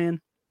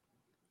O'Houlihan?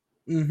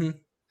 Mm-hmm.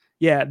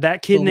 Yeah,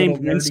 that kid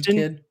named Winston.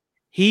 Kid.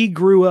 He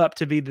grew up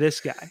to be this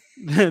guy.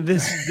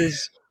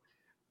 this.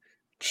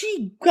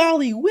 Gee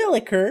golly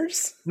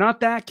willikers.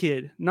 Not that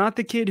kid. Not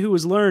the kid who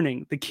was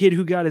learning. The kid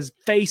who got his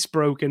face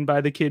broken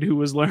by the kid who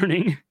was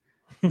learning.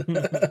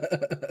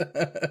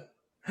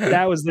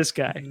 That was this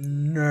guy.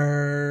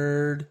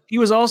 Nerd. He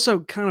was also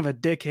kind of a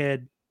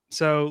dickhead.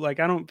 So, like,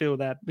 I don't feel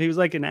that. He was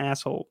like an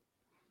asshole.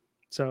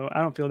 So,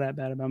 I don't feel that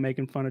bad about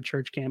making fun of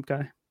church camp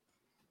guy.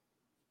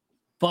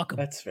 Fuck him.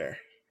 That's fair.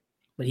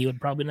 But he would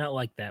probably not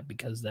like that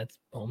because that's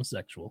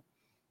homosexual.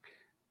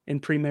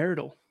 And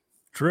premarital.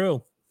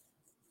 True.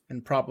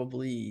 And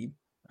probably,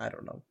 I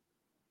don't know,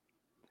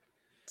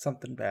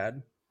 something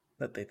bad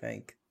that they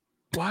think.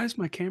 Why does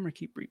my camera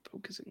keep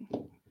refocusing?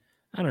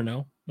 I don't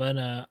know, but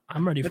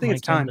I'm ready for my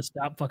camera to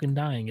stop fucking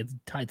dying. It's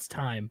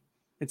time.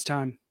 It's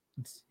time.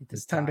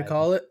 It's time to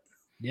call it.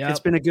 Yeah, it's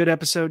been a good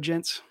episode,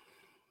 gents.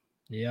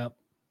 Yep.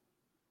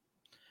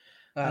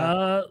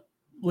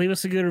 Leave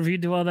us a good review,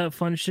 do all that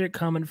fun shit.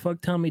 Comment,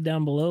 fuck Tommy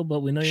down below. But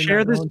we know you're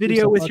share this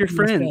video with your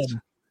friends.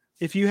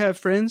 If you have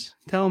friends,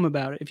 tell them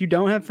about it. If you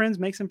don't have friends,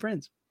 make some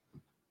friends.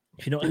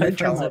 If you don't have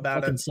friends, that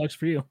fucking sucks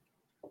for you.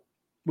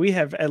 We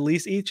have at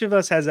least, each of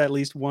us has at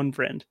least one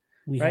friend.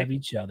 We have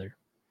each other.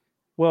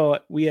 Well,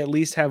 we at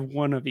least have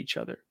one of each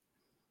other.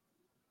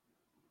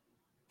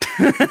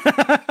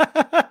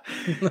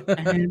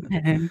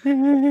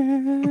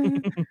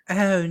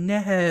 Oh,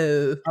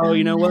 no. Oh,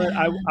 you know what?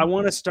 I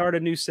want to start a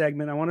new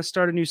segment. I want to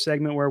start a new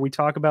segment where we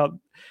talk about,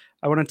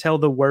 I want to tell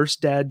the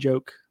worst dad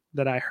joke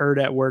that I heard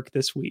at work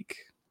this week.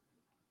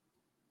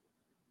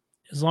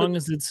 As long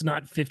as it's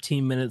not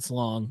 15 minutes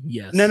long,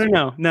 yes. No.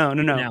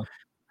 Now,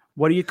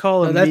 What do you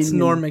call a No, that's minion?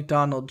 Norm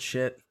Macdonald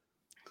shit.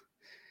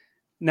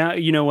 Now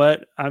you know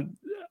what? I'm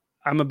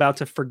about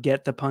to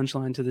forget the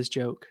punchline to this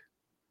joke.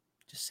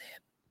 just say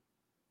it.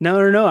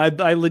 No.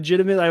 I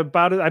legitimately I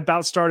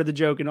about started the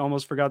joke and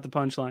almost forgot the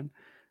punchline.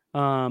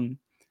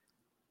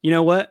 You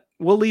know what?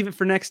 We'll leave it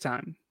for next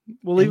time.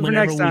 We'll leave it for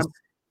next time.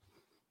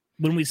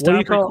 When we What do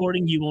you stop call-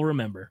 recording, you will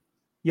remember.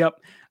 Yep.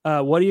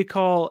 What do you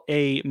call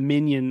a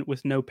minion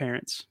with no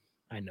parents?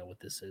 I know what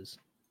this is.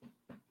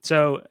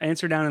 So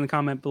answer down in the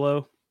comment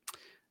below.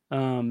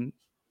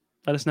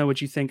 Let us know what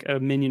you think a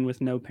minion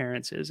with no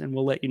parents is, and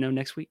we'll let you know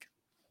next week.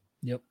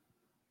 Yep.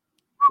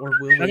 Or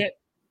will we? Okay.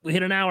 We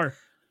hit an hour.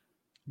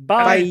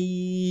 Bye.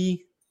 Bye.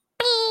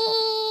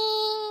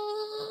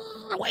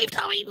 Wave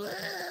Tommy.